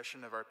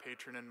intercession of our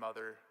patron and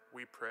mother,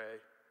 we pray.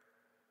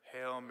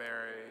 Hail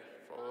Mary,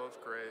 full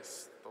of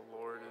grace, the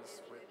Lord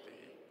is with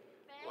thee.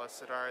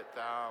 Blessed art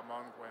thou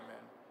among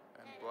women,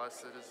 and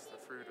blessed is the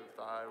fruit of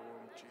thy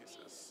womb,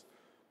 Jesus.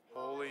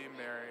 Holy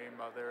Mary,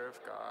 Mother of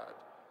God,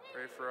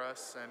 pray for us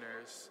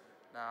sinners,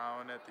 now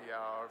and at the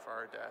hour of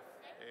our death.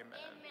 Amen.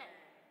 Amen.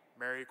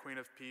 Mary, Queen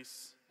of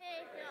Peace,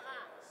 Pray for us.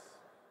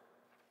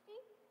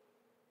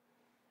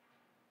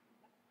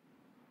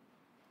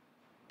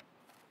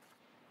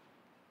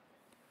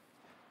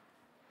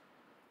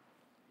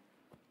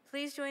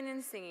 Please join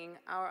in singing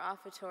our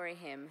offertory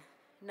hymn,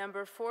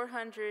 number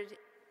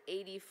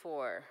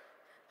 484,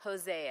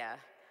 Hosea,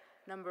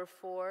 number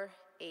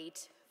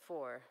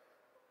 484.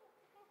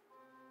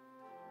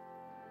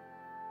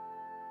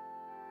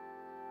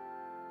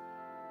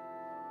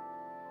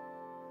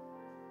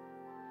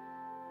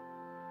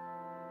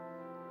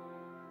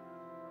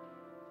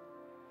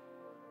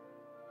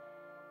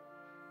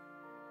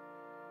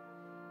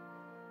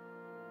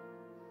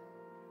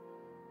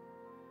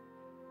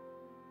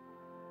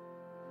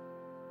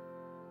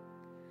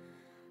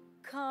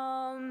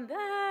 Come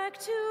back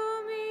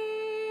to me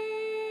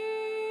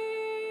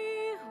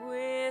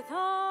with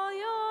all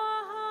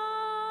your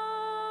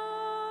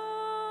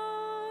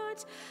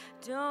heart.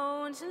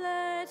 Don't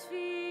let fear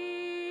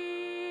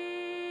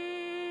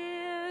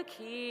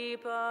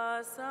keep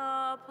us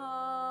apart.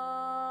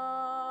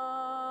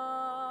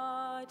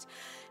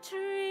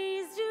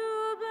 Trees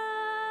do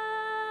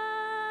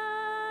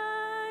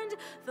bend,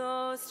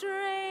 though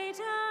straight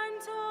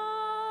and tall,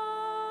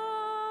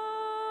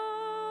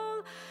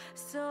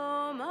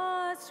 so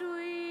must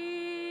we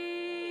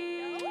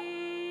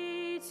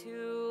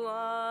to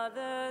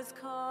others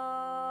call.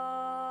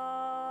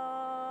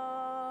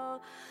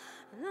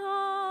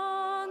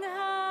 Long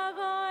have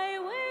I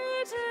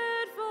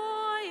waited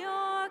for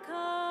your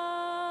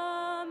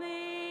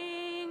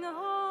coming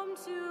home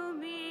to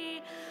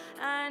me,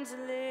 and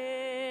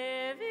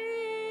living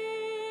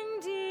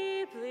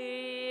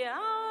deeply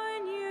our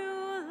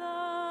new life.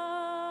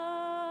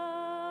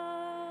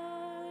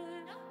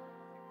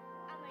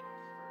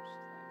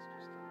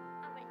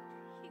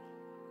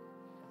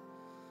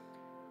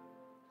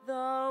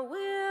 The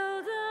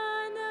wilderness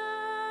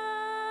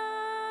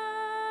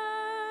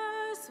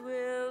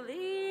will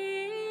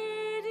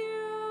lead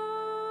you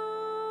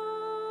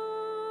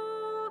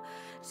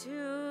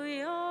to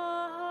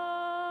your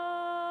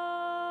heart,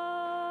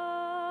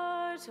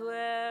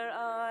 where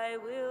I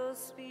will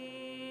speak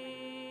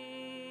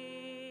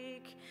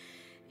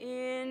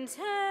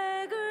integrity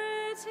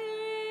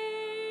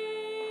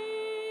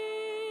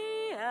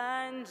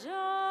and justice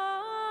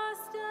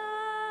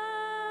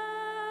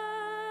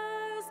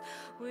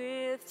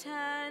with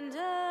tenderness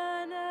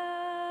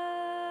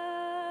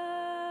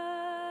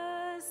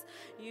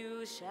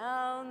you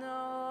shall know.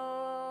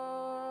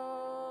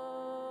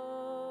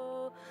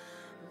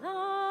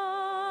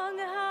 Long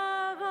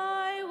have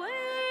I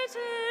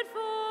waited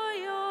for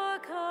your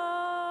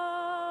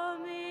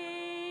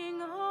coming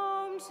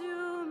home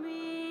to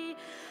me,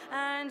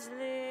 and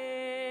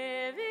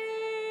living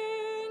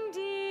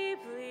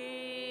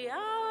deeply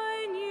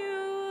our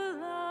new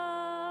life.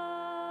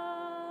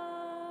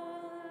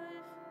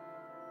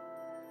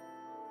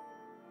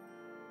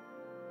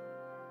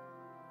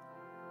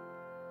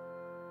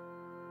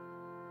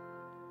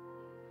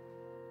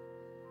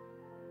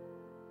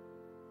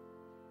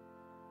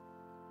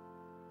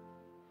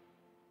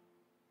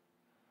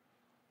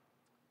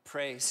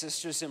 Pray,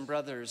 sisters and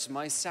brothers,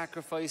 my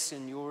sacrifice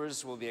and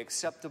yours will be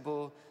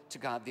acceptable to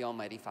God the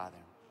Almighty Father.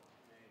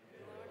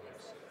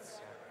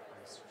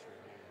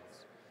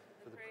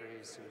 For the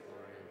praise and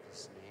glory of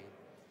his name,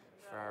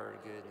 for our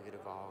good and good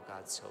of all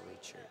God's holy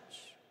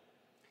church.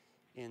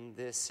 In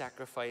this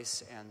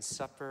sacrifice and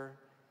supper,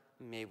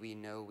 may we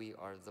know we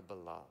are the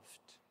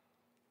beloved.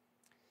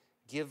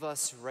 Give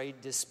us right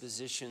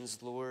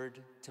dispositions, Lord,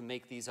 to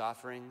make these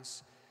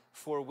offerings,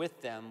 for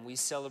with them we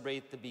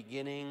celebrate the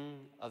beginning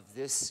of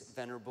this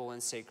venerable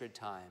and sacred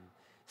time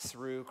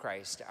through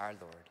Christ our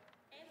Lord.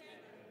 Amen.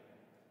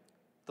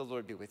 The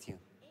Lord be with you.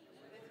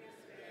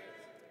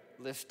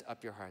 Lift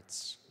up your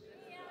hearts.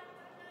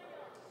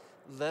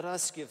 Let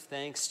us give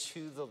thanks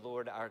to the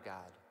Lord our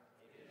God.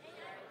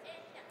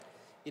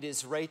 It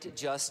is right,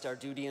 just, our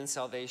duty and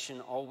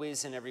salvation,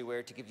 always and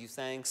everywhere, to give you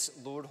thanks,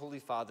 Lord, Holy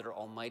Father,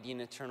 Almighty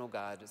and eternal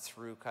God,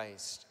 through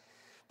Christ.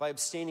 By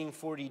abstaining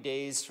 40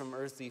 days from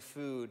earthly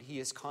food, he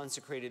has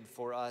consecrated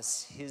for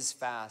us his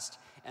fast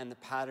and the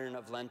pattern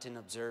of Lenten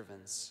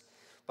observance.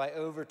 By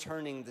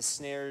overturning the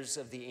snares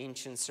of the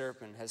ancient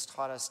serpent, has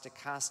taught us to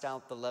cast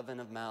out the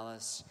leaven of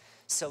malice.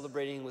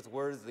 Celebrating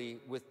worthily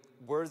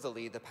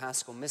the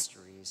Paschal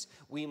mysteries,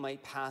 we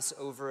might pass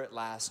over at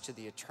last to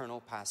the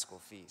eternal Paschal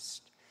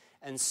feast.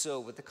 And so,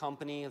 with the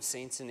company of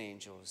saints and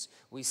angels,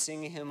 we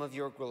sing a hymn of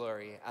your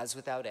glory, as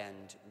without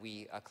end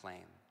we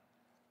acclaim.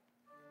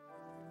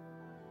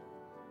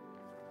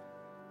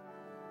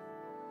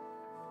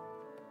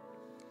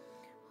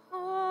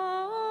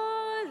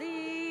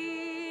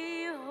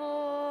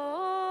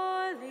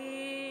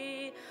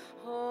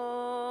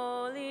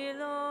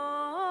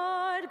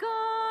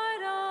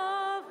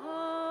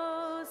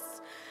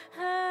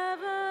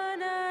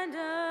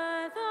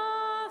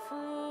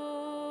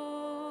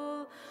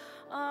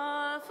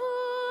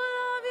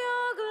 Full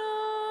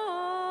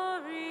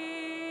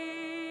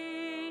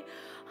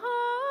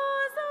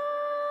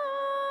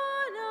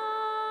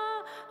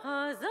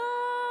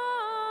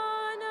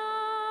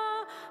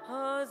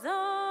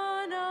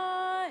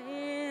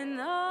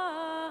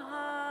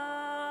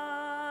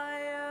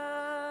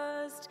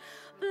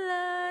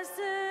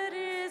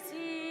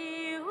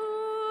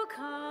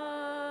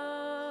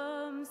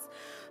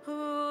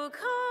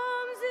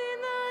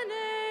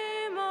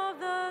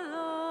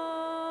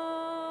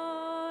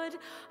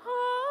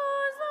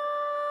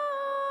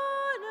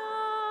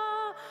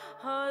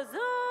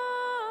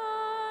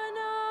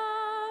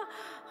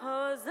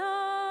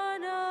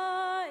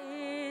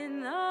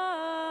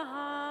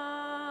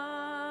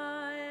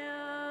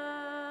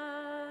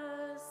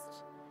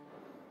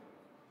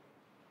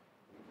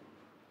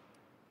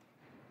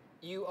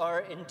You are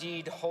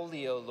indeed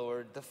holy, O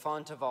Lord, the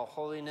font of all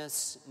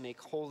holiness.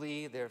 Make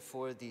holy,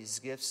 therefore, these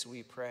gifts,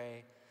 we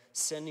pray,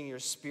 sending your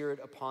Spirit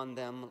upon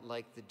them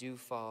like the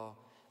dewfall,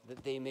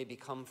 that they may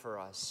become for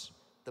us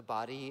the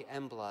body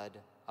and blood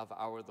of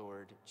our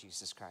Lord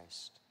Jesus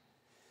Christ.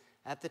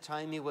 At the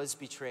time he was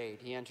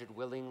betrayed, he entered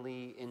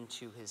willingly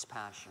into his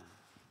passion.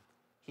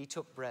 He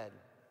took bread,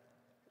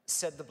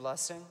 said the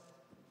blessing,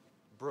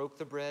 broke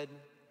the bread,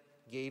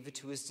 gave it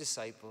to his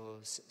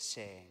disciples,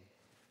 saying,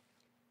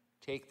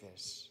 "Take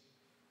this,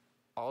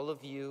 all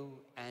of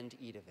you, and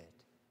eat of it.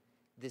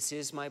 This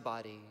is my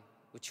body,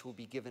 which will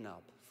be given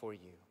up for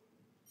you."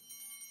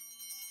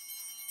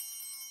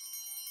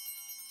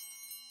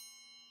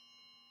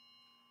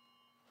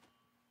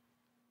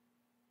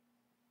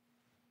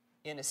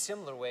 In a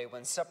similar way,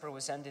 when supper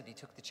was ended, he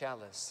took the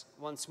chalice,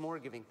 once more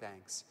giving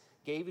thanks,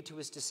 gave it to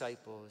his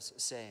disciples,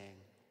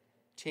 saying,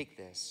 "Take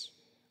this,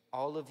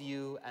 all of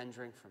you, and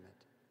drink from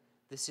it.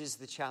 This is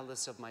the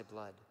chalice of my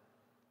blood,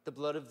 the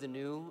blood of the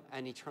new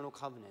and eternal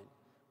covenant,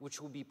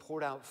 which will be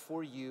poured out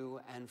for you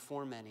and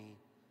for many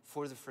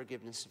for the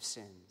forgiveness of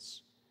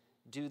sins.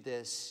 Do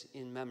this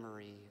in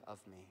memory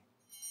of me."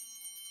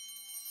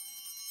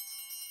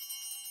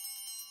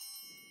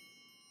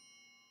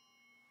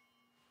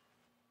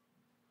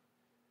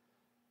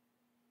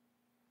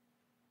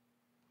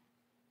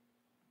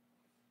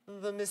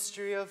 The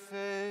mystery of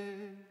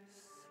faith.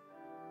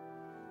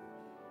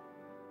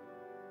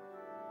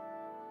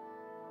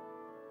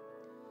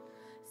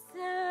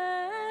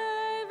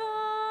 Save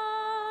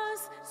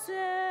us,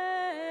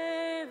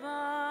 save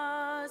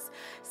us,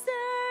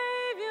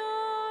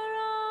 Savior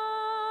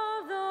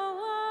of the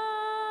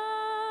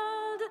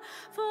world,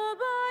 for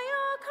by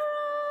your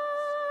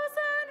cross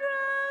and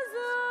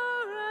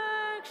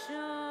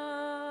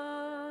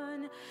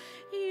resurrection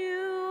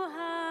you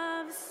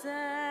have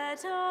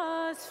set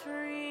us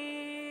free.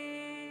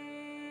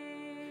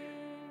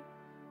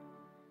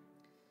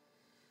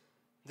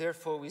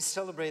 Therefore, we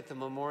celebrate the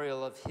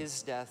memorial of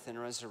his death and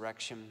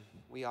resurrection.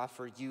 We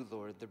offer you,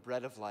 Lord, the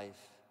bread of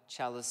life,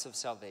 chalice of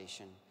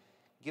salvation,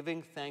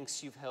 giving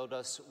thanks you've held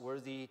us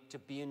worthy to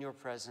be in your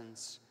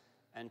presence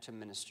and to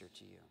minister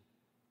to you.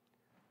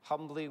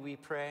 Humbly we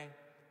pray,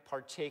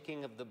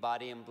 partaking of the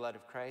body and blood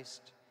of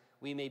Christ,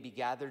 we may be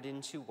gathered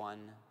into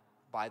one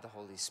by the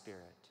Holy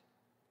Spirit.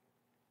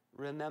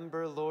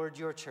 Remember, Lord,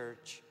 your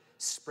church,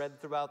 spread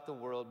throughout the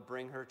world,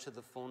 bring her to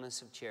the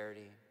fullness of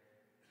charity.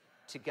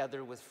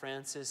 Together with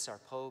Francis, our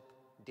Pope,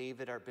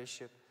 David, our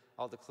Bishop,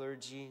 all the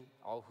clergy,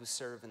 all who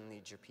serve and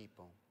lead your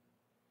people.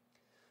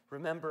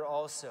 Remember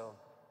also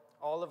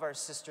all of our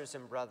sisters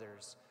and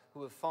brothers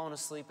who have fallen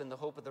asleep in the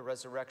hope of the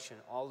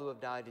resurrection, all who have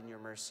died in your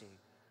mercy.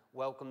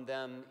 Welcome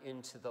them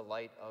into the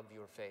light of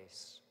your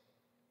face.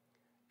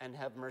 And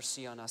have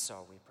mercy on us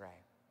all, we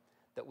pray,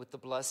 that with the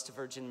blessed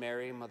Virgin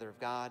Mary, Mother of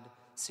God,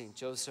 Saint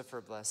Joseph,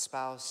 her blessed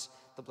spouse,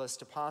 the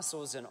blessed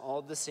apostles, and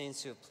all the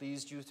saints who have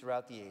pleased you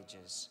throughout the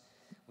ages,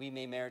 we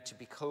may merit to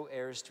be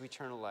co-heirs to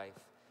eternal life,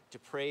 to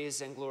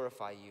praise and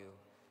glorify you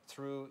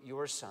through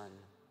your Son,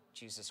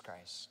 Jesus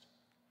Christ.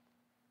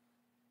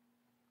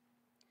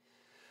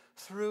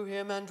 Through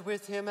him and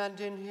with him and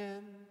in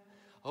him,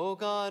 O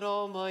God,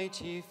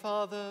 Almighty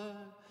Father,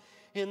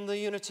 in the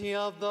unity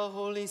of the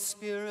Holy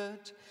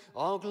Spirit,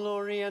 all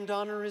glory and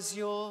honor is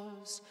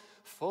yours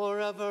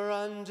forever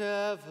and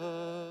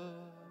ever.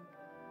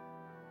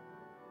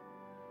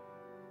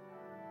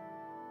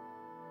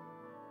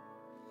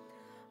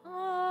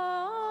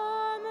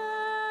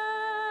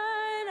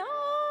 Amen, amen, amen.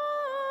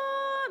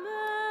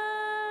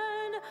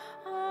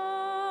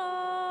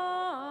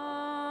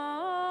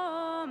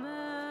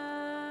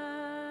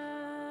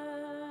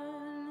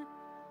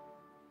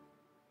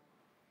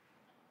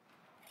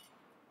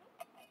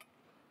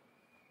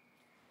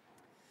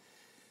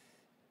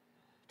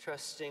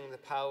 Trusting the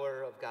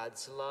power of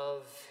God's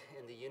love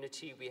and the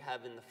unity we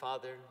have in the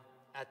Father,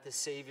 at the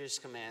Savior's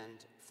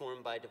command,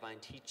 formed by divine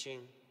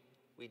teaching,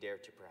 we dare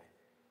to pray.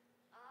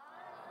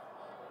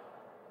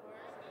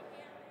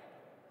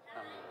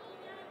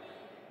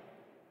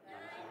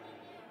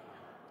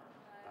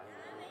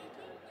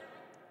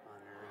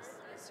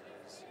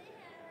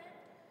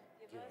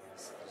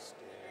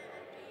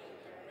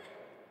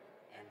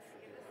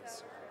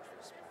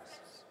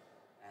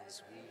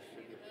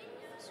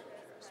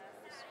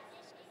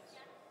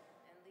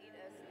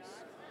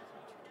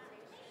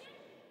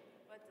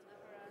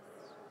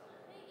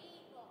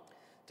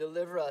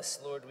 Deliver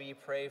us, Lord, we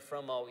pray,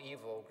 from all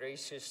evil.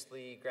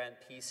 Graciously grant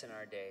peace in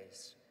our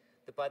days,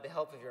 that by the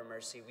help of your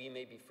mercy we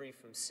may be free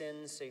from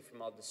sin, safe from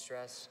all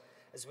distress,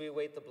 as we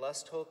await the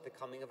blessed hope, the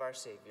coming of our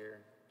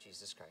Savior,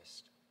 Jesus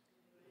Christ.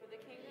 For the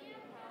kingdom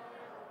and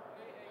power,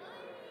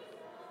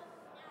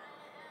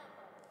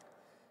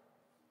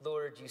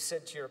 Lord, you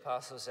said to your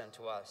apostles and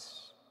to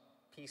us,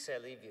 "Peace I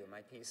leave you,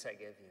 my peace I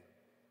give you.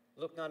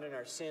 Look not on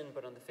our sin,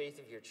 but on the faith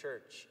of your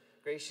church.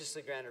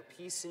 Graciously grant her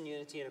peace and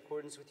unity in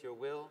accordance with your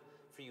will,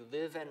 for you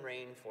live and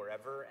reign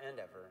forever and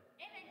ever.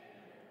 Amen.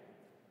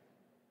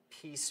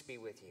 Peace be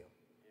with you.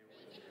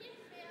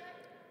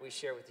 We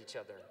share with each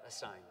other a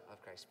sign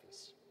of Christ's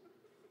peace.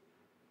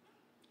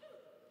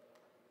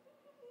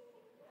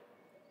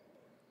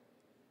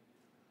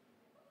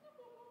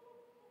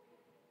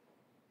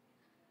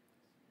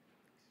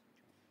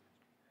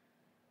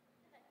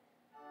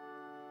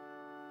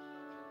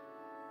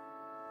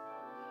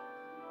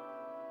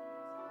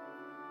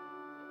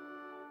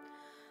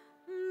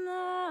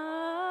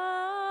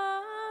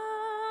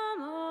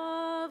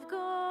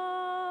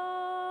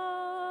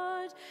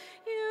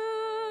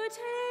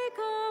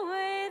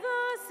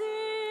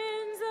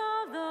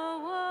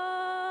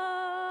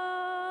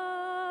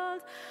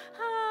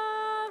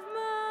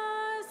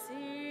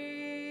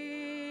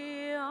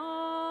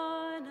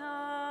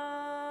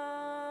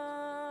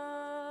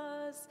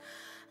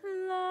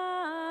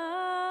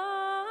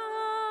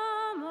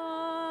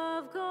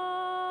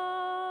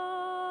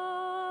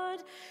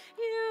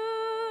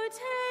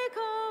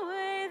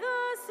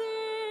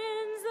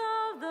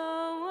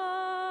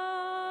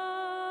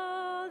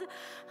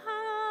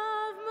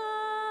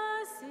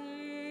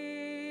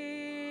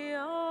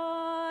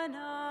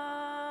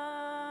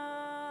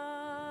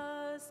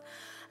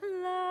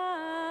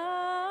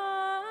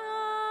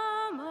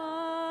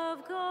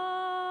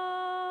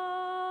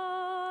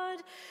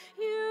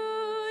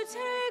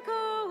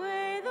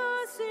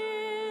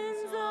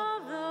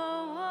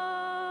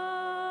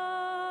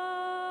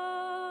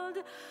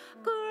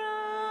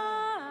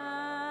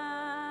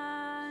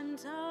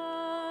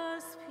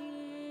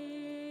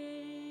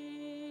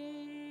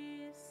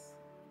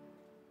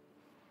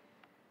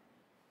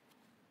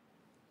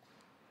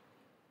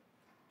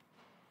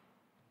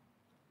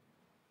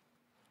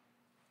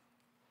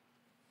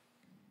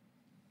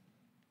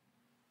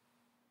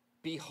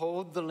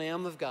 Behold the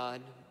Lamb of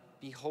God.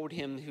 Behold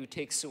him who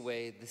takes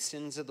away the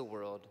sins of the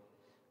world.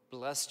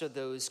 Blessed are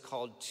those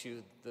called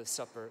to the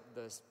supper,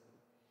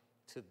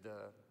 to the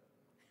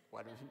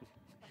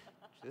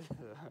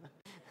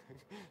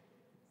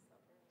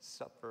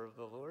supper of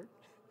the Lord.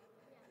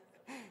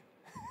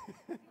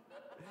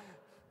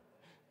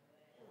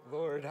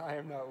 Lord, I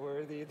am not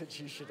worthy that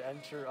you should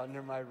enter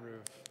under my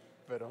roof,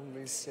 but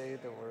only say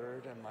the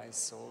word and my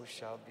soul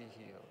shall be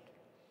healed.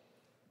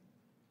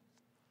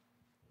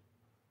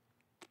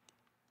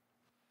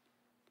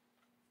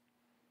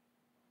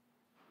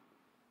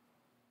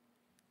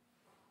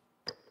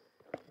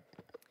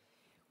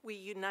 We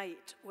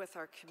unite with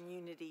our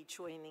community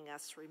joining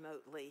us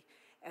remotely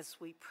as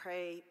we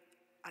pray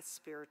a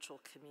spiritual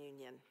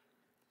communion.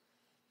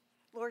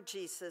 Lord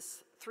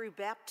Jesus, through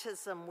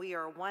baptism we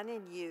are one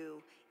in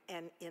you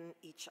and in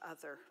each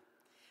other.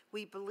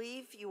 We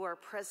believe you are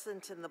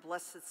present in the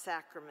Blessed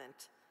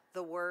Sacrament,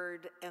 the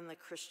Word, and the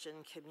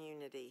Christian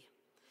community.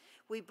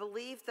 We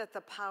believe that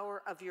the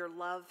power of your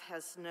love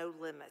has no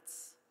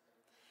limits.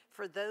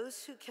 For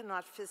those who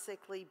cannot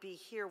physically be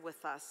here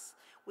with us,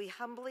 we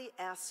humbly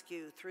ask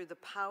you through the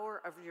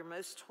power of your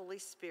most Holy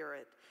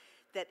Spirit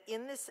that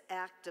in this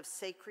act of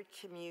sacred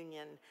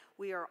communion,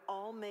 we are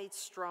all made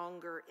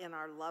stronger in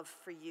our love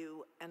for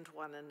you and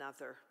one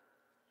another.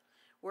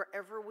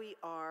 Wherever we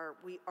are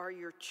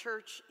your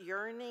church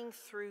yearning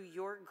through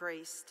your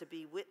grace to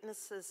be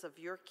witnesses of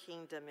your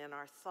kingdom in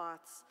our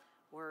thoughts,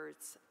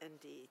 words, and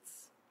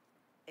deeds.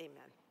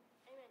 Amen.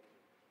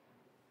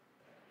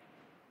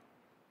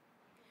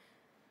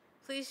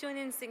 Please join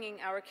in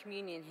singing our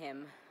communion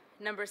hymn,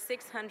 number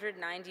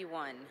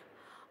 691,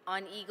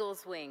 On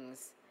Eagle's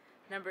Wings,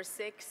 number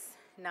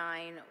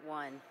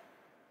 691.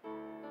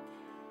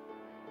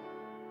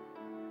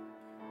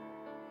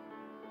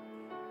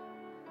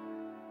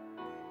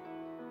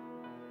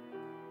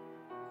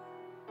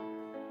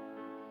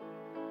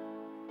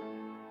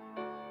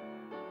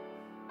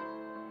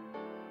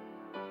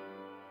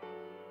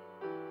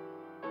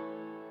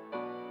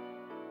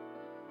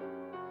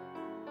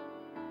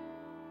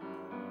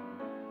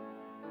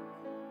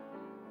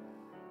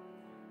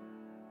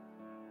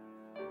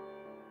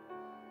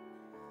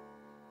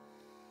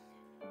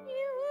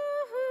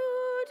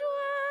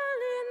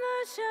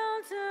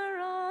 Shelter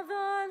of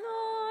the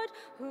Lord,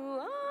 who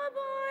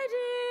abide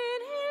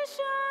in his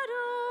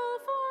shadow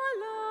for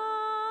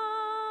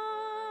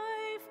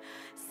life.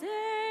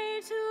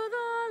 Say to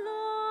the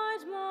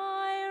Lord,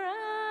 my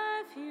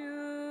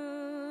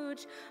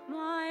refuge,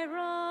 my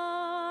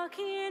rock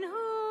in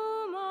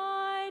whom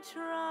I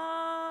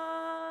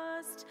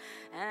trust,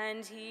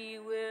 and he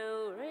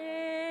will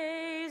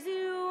raise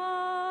you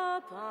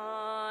up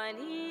on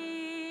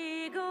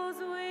eagle's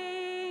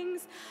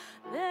wings.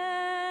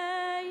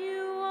 Bear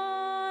you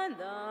on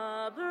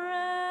the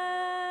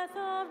breath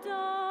of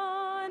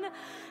dawn,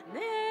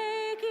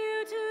 make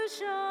you to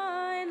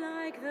shine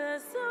like the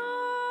sun,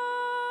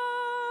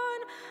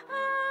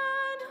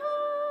 and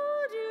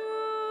hold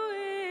you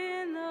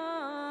in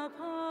the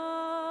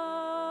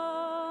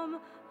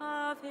palm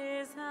of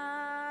his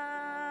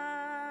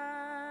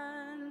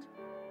hand.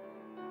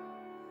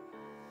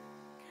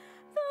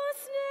 The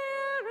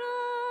snare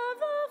of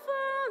the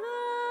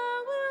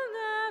fowler will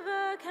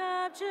never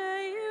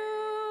capture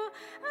you,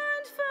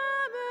 and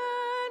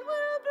famine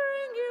will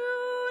bring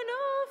you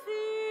no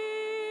fear.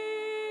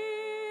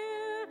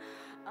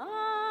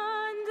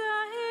 Under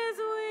his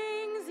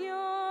wings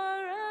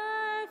your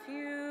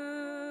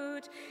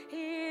refuge,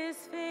 his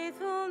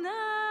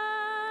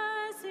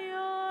faithfulness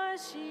your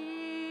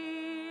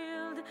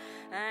shield,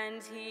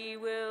 and he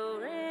will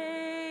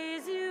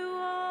raise you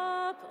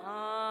up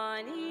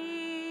on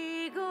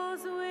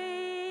eagle's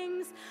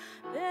wings,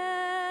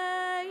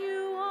 bear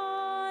you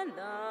on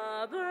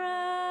the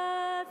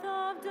breath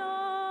of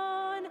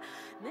dawn,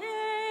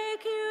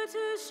 make you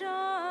to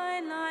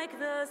shine like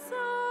the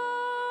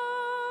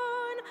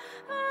sun,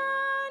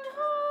 and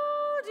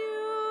hold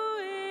you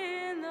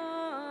in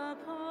the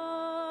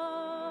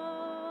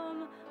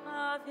palm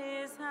of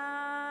his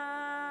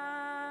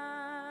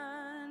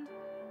hand.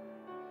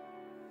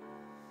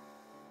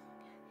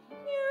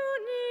 You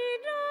need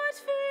not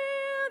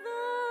fear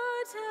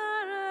the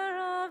terror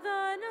of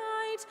the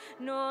night,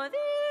 nor the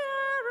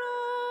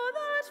arrow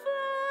that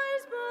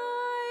flies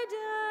by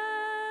day.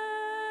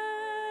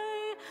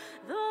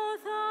 Though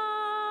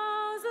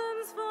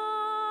thousands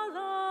fall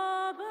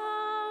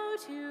about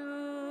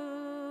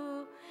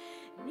you,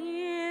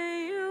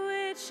 near you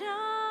it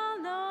shall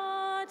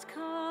not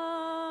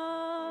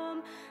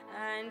come,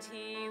 and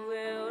he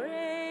will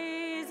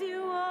raise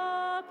you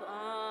up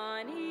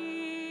on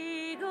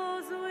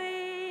eagle's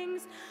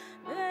wings,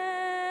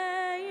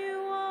 bear you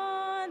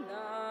on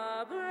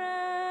the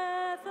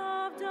breath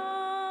of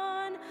dawn.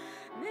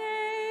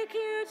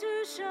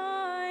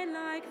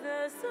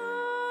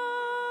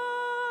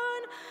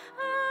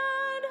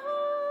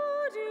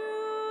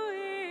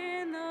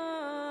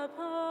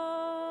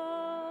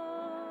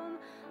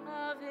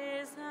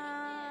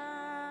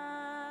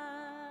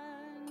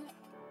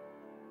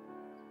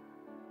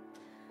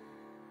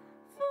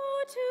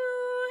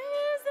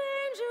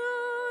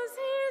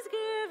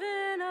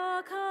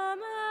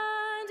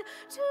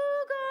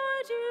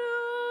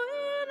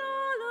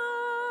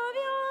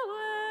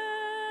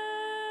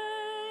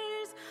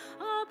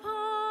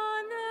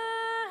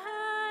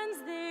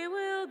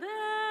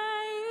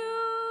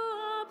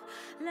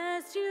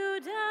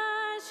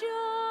 dash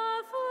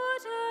your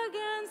foot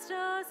against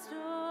a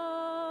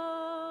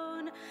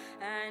stone,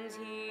 and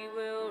he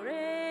will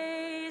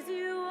raise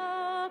you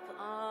up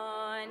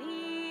on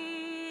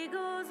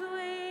eagle's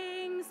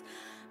wings,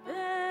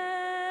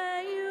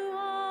 bear you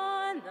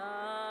on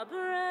the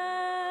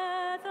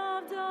breath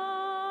of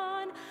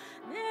dawn,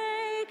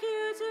 make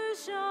you to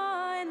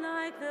shine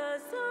like the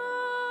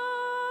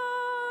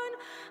sun,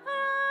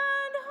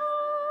 and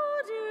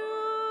hold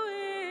you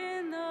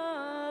in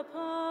the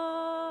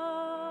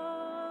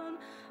palm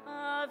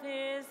of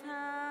his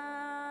hand.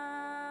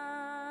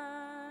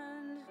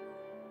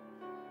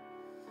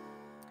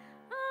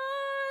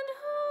 And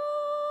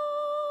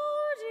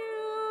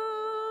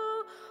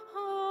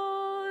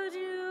hold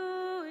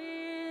you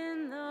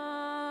in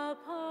the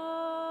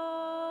palm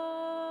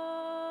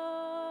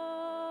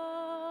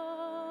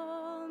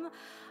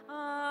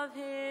of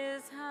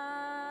his hand.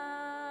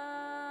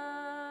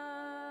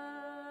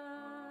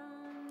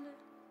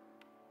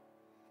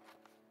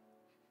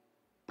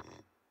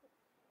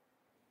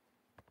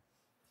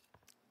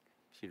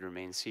 If you'd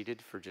remain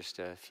seated for just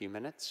a few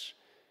minutes.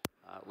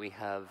 We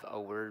have a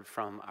word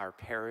from our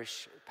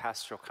parish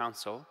pastoral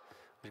council,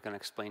 who's going to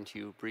explain to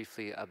you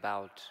briefly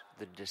about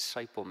the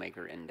Disciple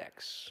Maker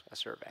Index, a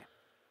survey.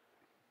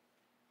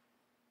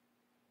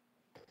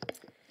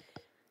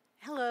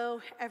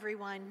 Hello,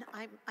 everyone.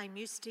 I'm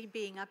used to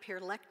being up here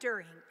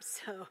lecturing,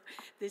 so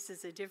this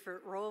is a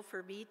different role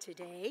for me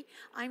today.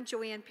 I'm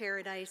Joanne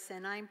Paradise,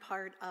 and I'm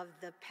part of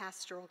the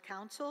Pastoral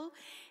Council,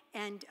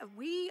 and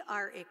we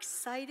are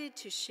excited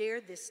to share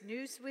this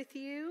news with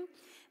you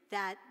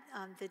that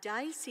the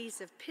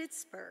Diocese of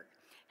Pittsburgh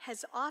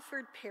has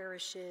offered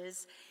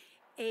parishes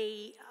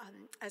a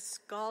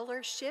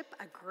scholarship,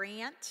 a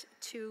grant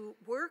to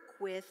work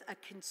with a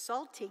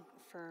consulting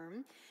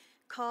firm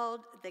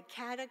called the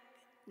Catechetical.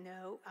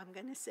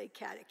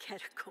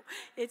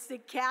 It's the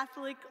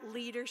Catholic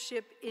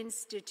Leadership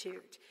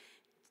Institute,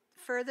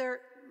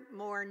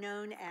 furthermore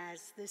known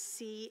as the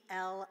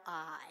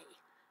CLI,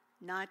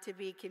 not to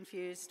be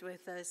confused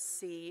with the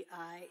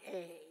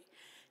CIA.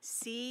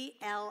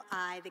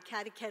 CLI, the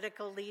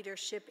Catechetical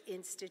Leadership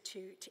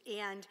Institute.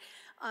 And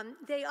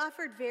they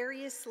offered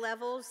various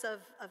levels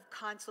of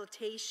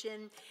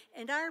consultation,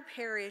 and our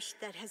parish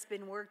that has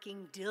been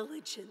working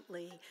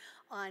diligently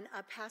on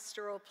a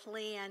pastoral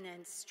plan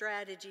and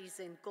strategies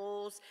and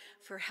goals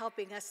for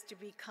helping us to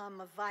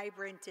become a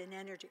vibrant and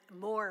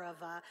more of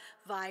a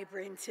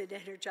vibrant and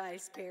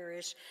energized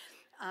parish.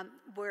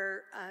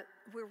 We're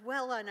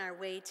well on our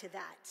way to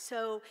that.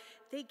 So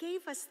they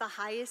gave us the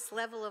highest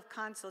level of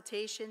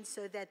consultation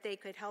so that they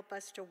could help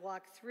us to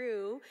walk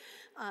through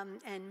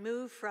and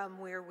move from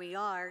where we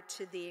are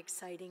to the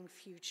exciting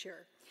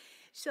future.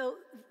 So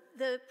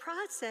the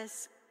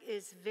process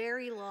is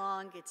very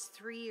long. It's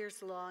 3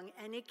 years long,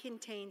 and it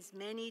contains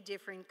many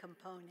different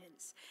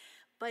components.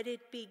 But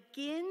it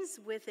begins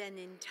with an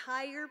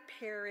entire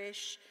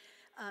parish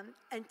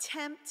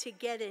attempt to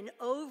get an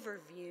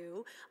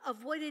overview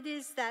of what it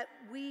is that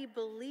we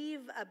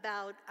believe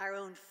about our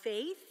own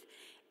faith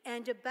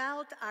and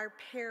about our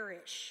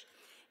parish.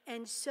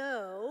 And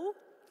so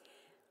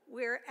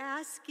we're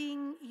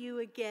asking you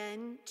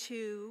again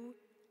to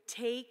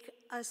take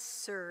a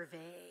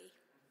survey.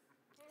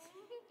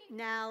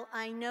 Now,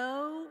 I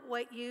know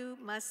what you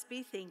must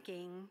be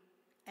thinking,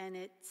 and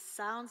it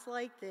sounds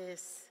like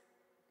this.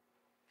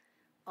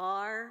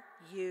 Are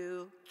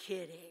you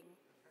kidding?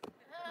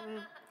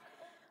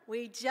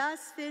 We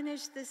just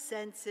finished the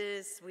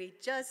census. We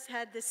just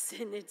had the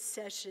synod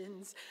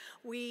sessions.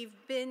 We've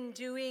been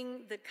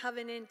doing the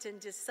covenant and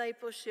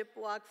discipleship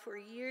walk for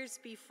years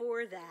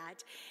before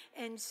that.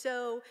 And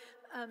so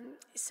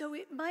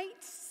it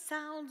might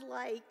sound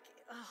like,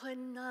 oh,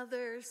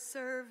 another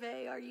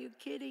survey, are you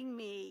kidding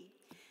me?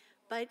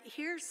 But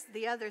here's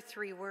the other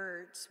 3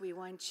 words we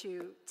want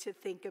you to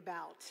think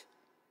about.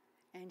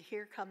 And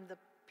here come the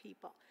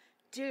people.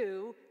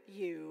 Do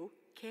you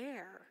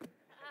care?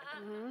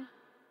 Mm-hmm.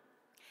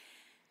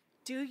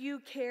 Do you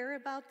care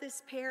about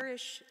this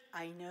parish?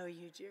 I know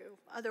you do.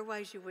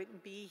 Otherwise, you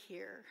wouldn't be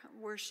here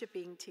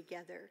worshiping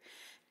together.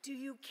 Do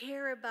you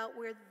care about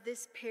where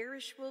this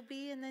parish will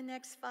be in the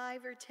next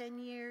 5 or 10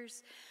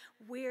 years?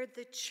 Where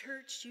the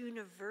Church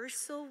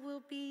Universal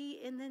will be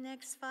in the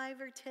next 5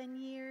 or 10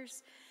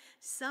 years?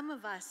 Some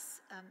of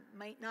us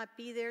might not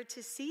be there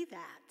to see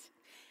that.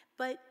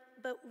 But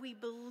we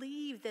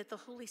believe that the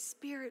Holy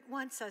Spirit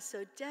wants us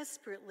so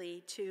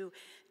desperately to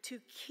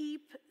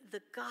keep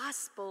the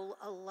gospel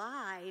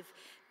alive,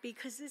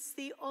 because it's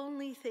the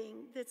only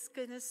thing that's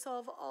going to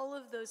solve all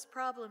of those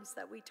problems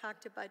that we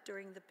talked about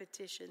during the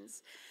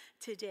petitions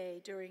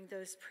today, during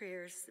those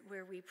prayers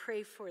where we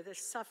pray for the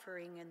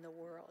suffering in the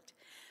world.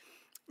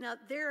 Now,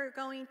 there are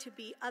going to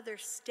be other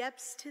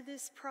steps to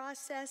this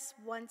process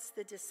once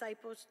the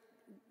Disciple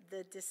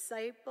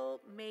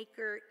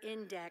Maker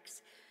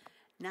Index.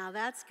 Now,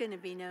 that's going to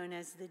be known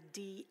as the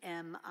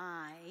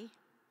DMI,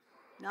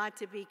 not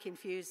to be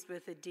confused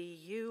with a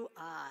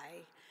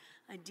DUI,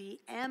 a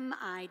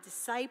DMI,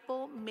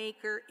 Disciple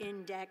Maker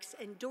Index.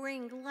 And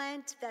during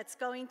Lent, that's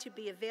going to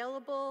be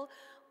available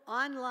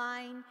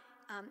online,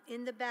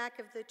 in the back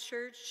of the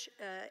church,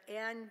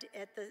 and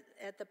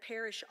at the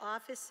parish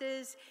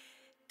offices.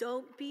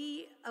 Don't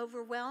be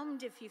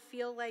overwhelmed if you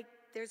feel like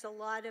there's a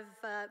lot of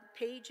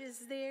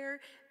pages there,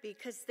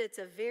 because it's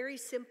a very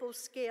simple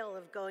scale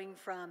of going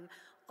from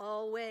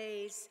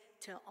always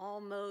to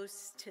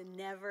almost to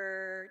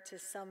never to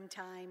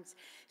sometimes,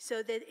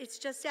 so that it's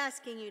just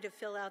asking you to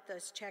fill out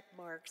those check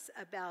marks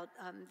about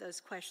those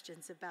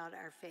questions about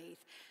our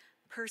faith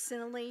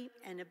personally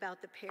and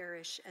about the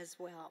parish as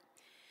well.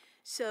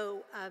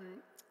 So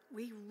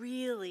we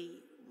really,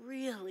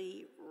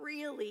 really,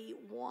 really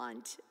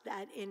want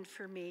that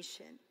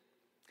information.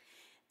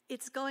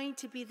 It's going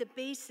to be the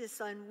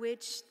basis on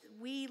which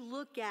we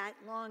look at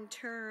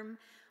long-term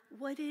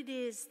what it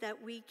is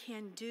that we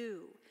can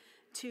do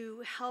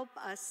to help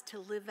us to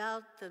live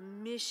out the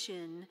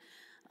mission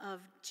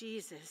of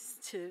Jesus,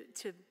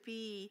 to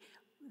be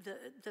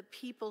the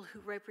people who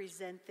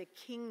represent the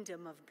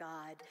kingdom of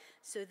God,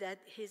 so that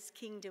his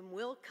kingdom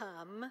will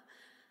come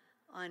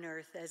on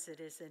earth as it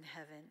is in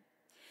heaven.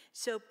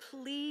 So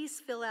please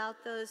fill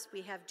out those.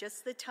 We have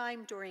just the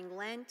time during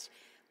Lent.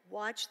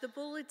 Watch the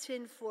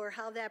bulletin for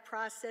how that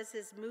process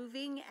is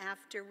moving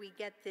after we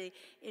get the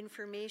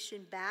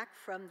information back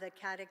from the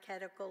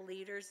Catechetical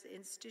Leaders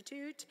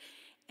Institute,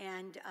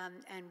 and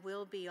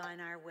we'll be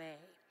on our way.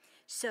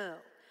 So,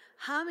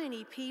 how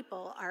many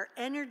people are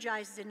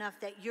energized enough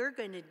that you're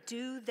going to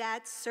do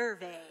that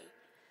survey?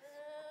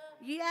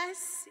 Yes,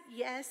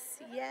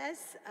 yes,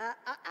 yes.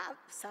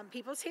 Some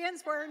people's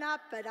hands weren't up,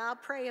 but I'll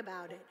pray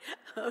about it.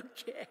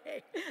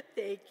 Okay,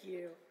 thank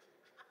you.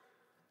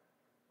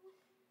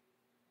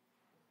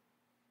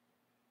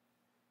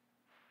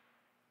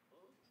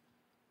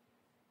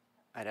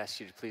 I'd ask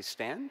you to please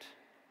stand.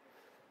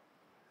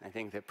 I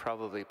think that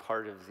probably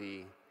part of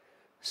the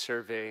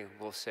survey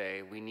will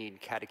say we need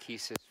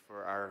catechesis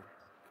for our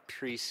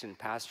priests and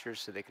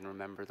pastors so they can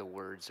remember the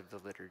words of the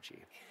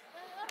liturgy.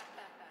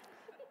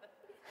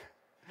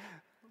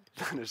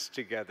 Let us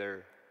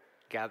together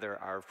gather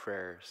our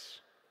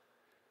prayers.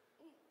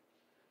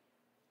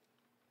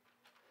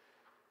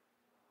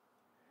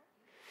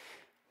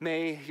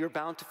 May your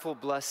bountiful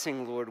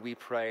blessing, Lord, we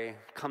pray,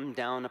 come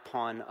down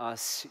upon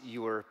us,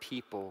 your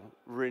people,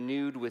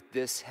 renewed with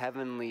this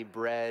heavenly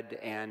bread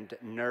and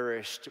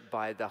nourished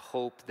by the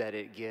hope that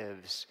it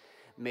gives.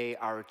 May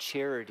our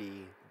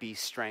charity be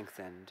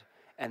strengthened.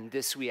 And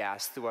this we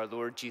ask through our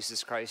Lord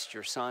Jesus Christ,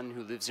 your Son,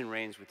 who lives and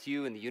reigns with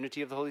you in the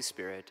unity of the Holy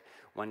Spirit,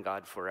 one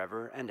God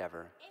forever and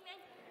ever. Amen.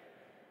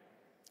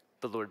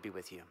 The Lord be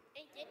with you.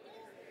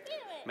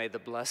 May the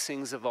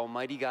blessings of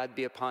Almighty God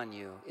be upon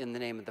you, in the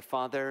name of the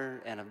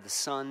Father, and of the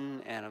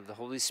Son, and of the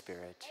Holy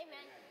Spirit.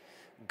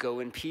 Amen. Go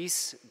in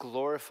peace,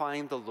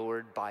 glorifying the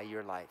Lord by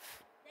your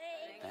life.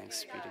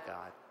 Thanks be to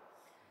God.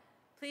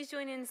 Please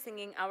join in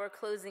singing our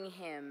closing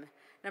hymn,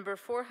 number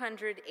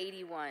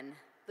 481,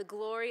 The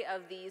Glory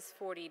of These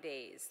 40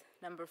 Days,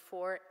 number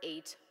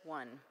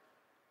 481.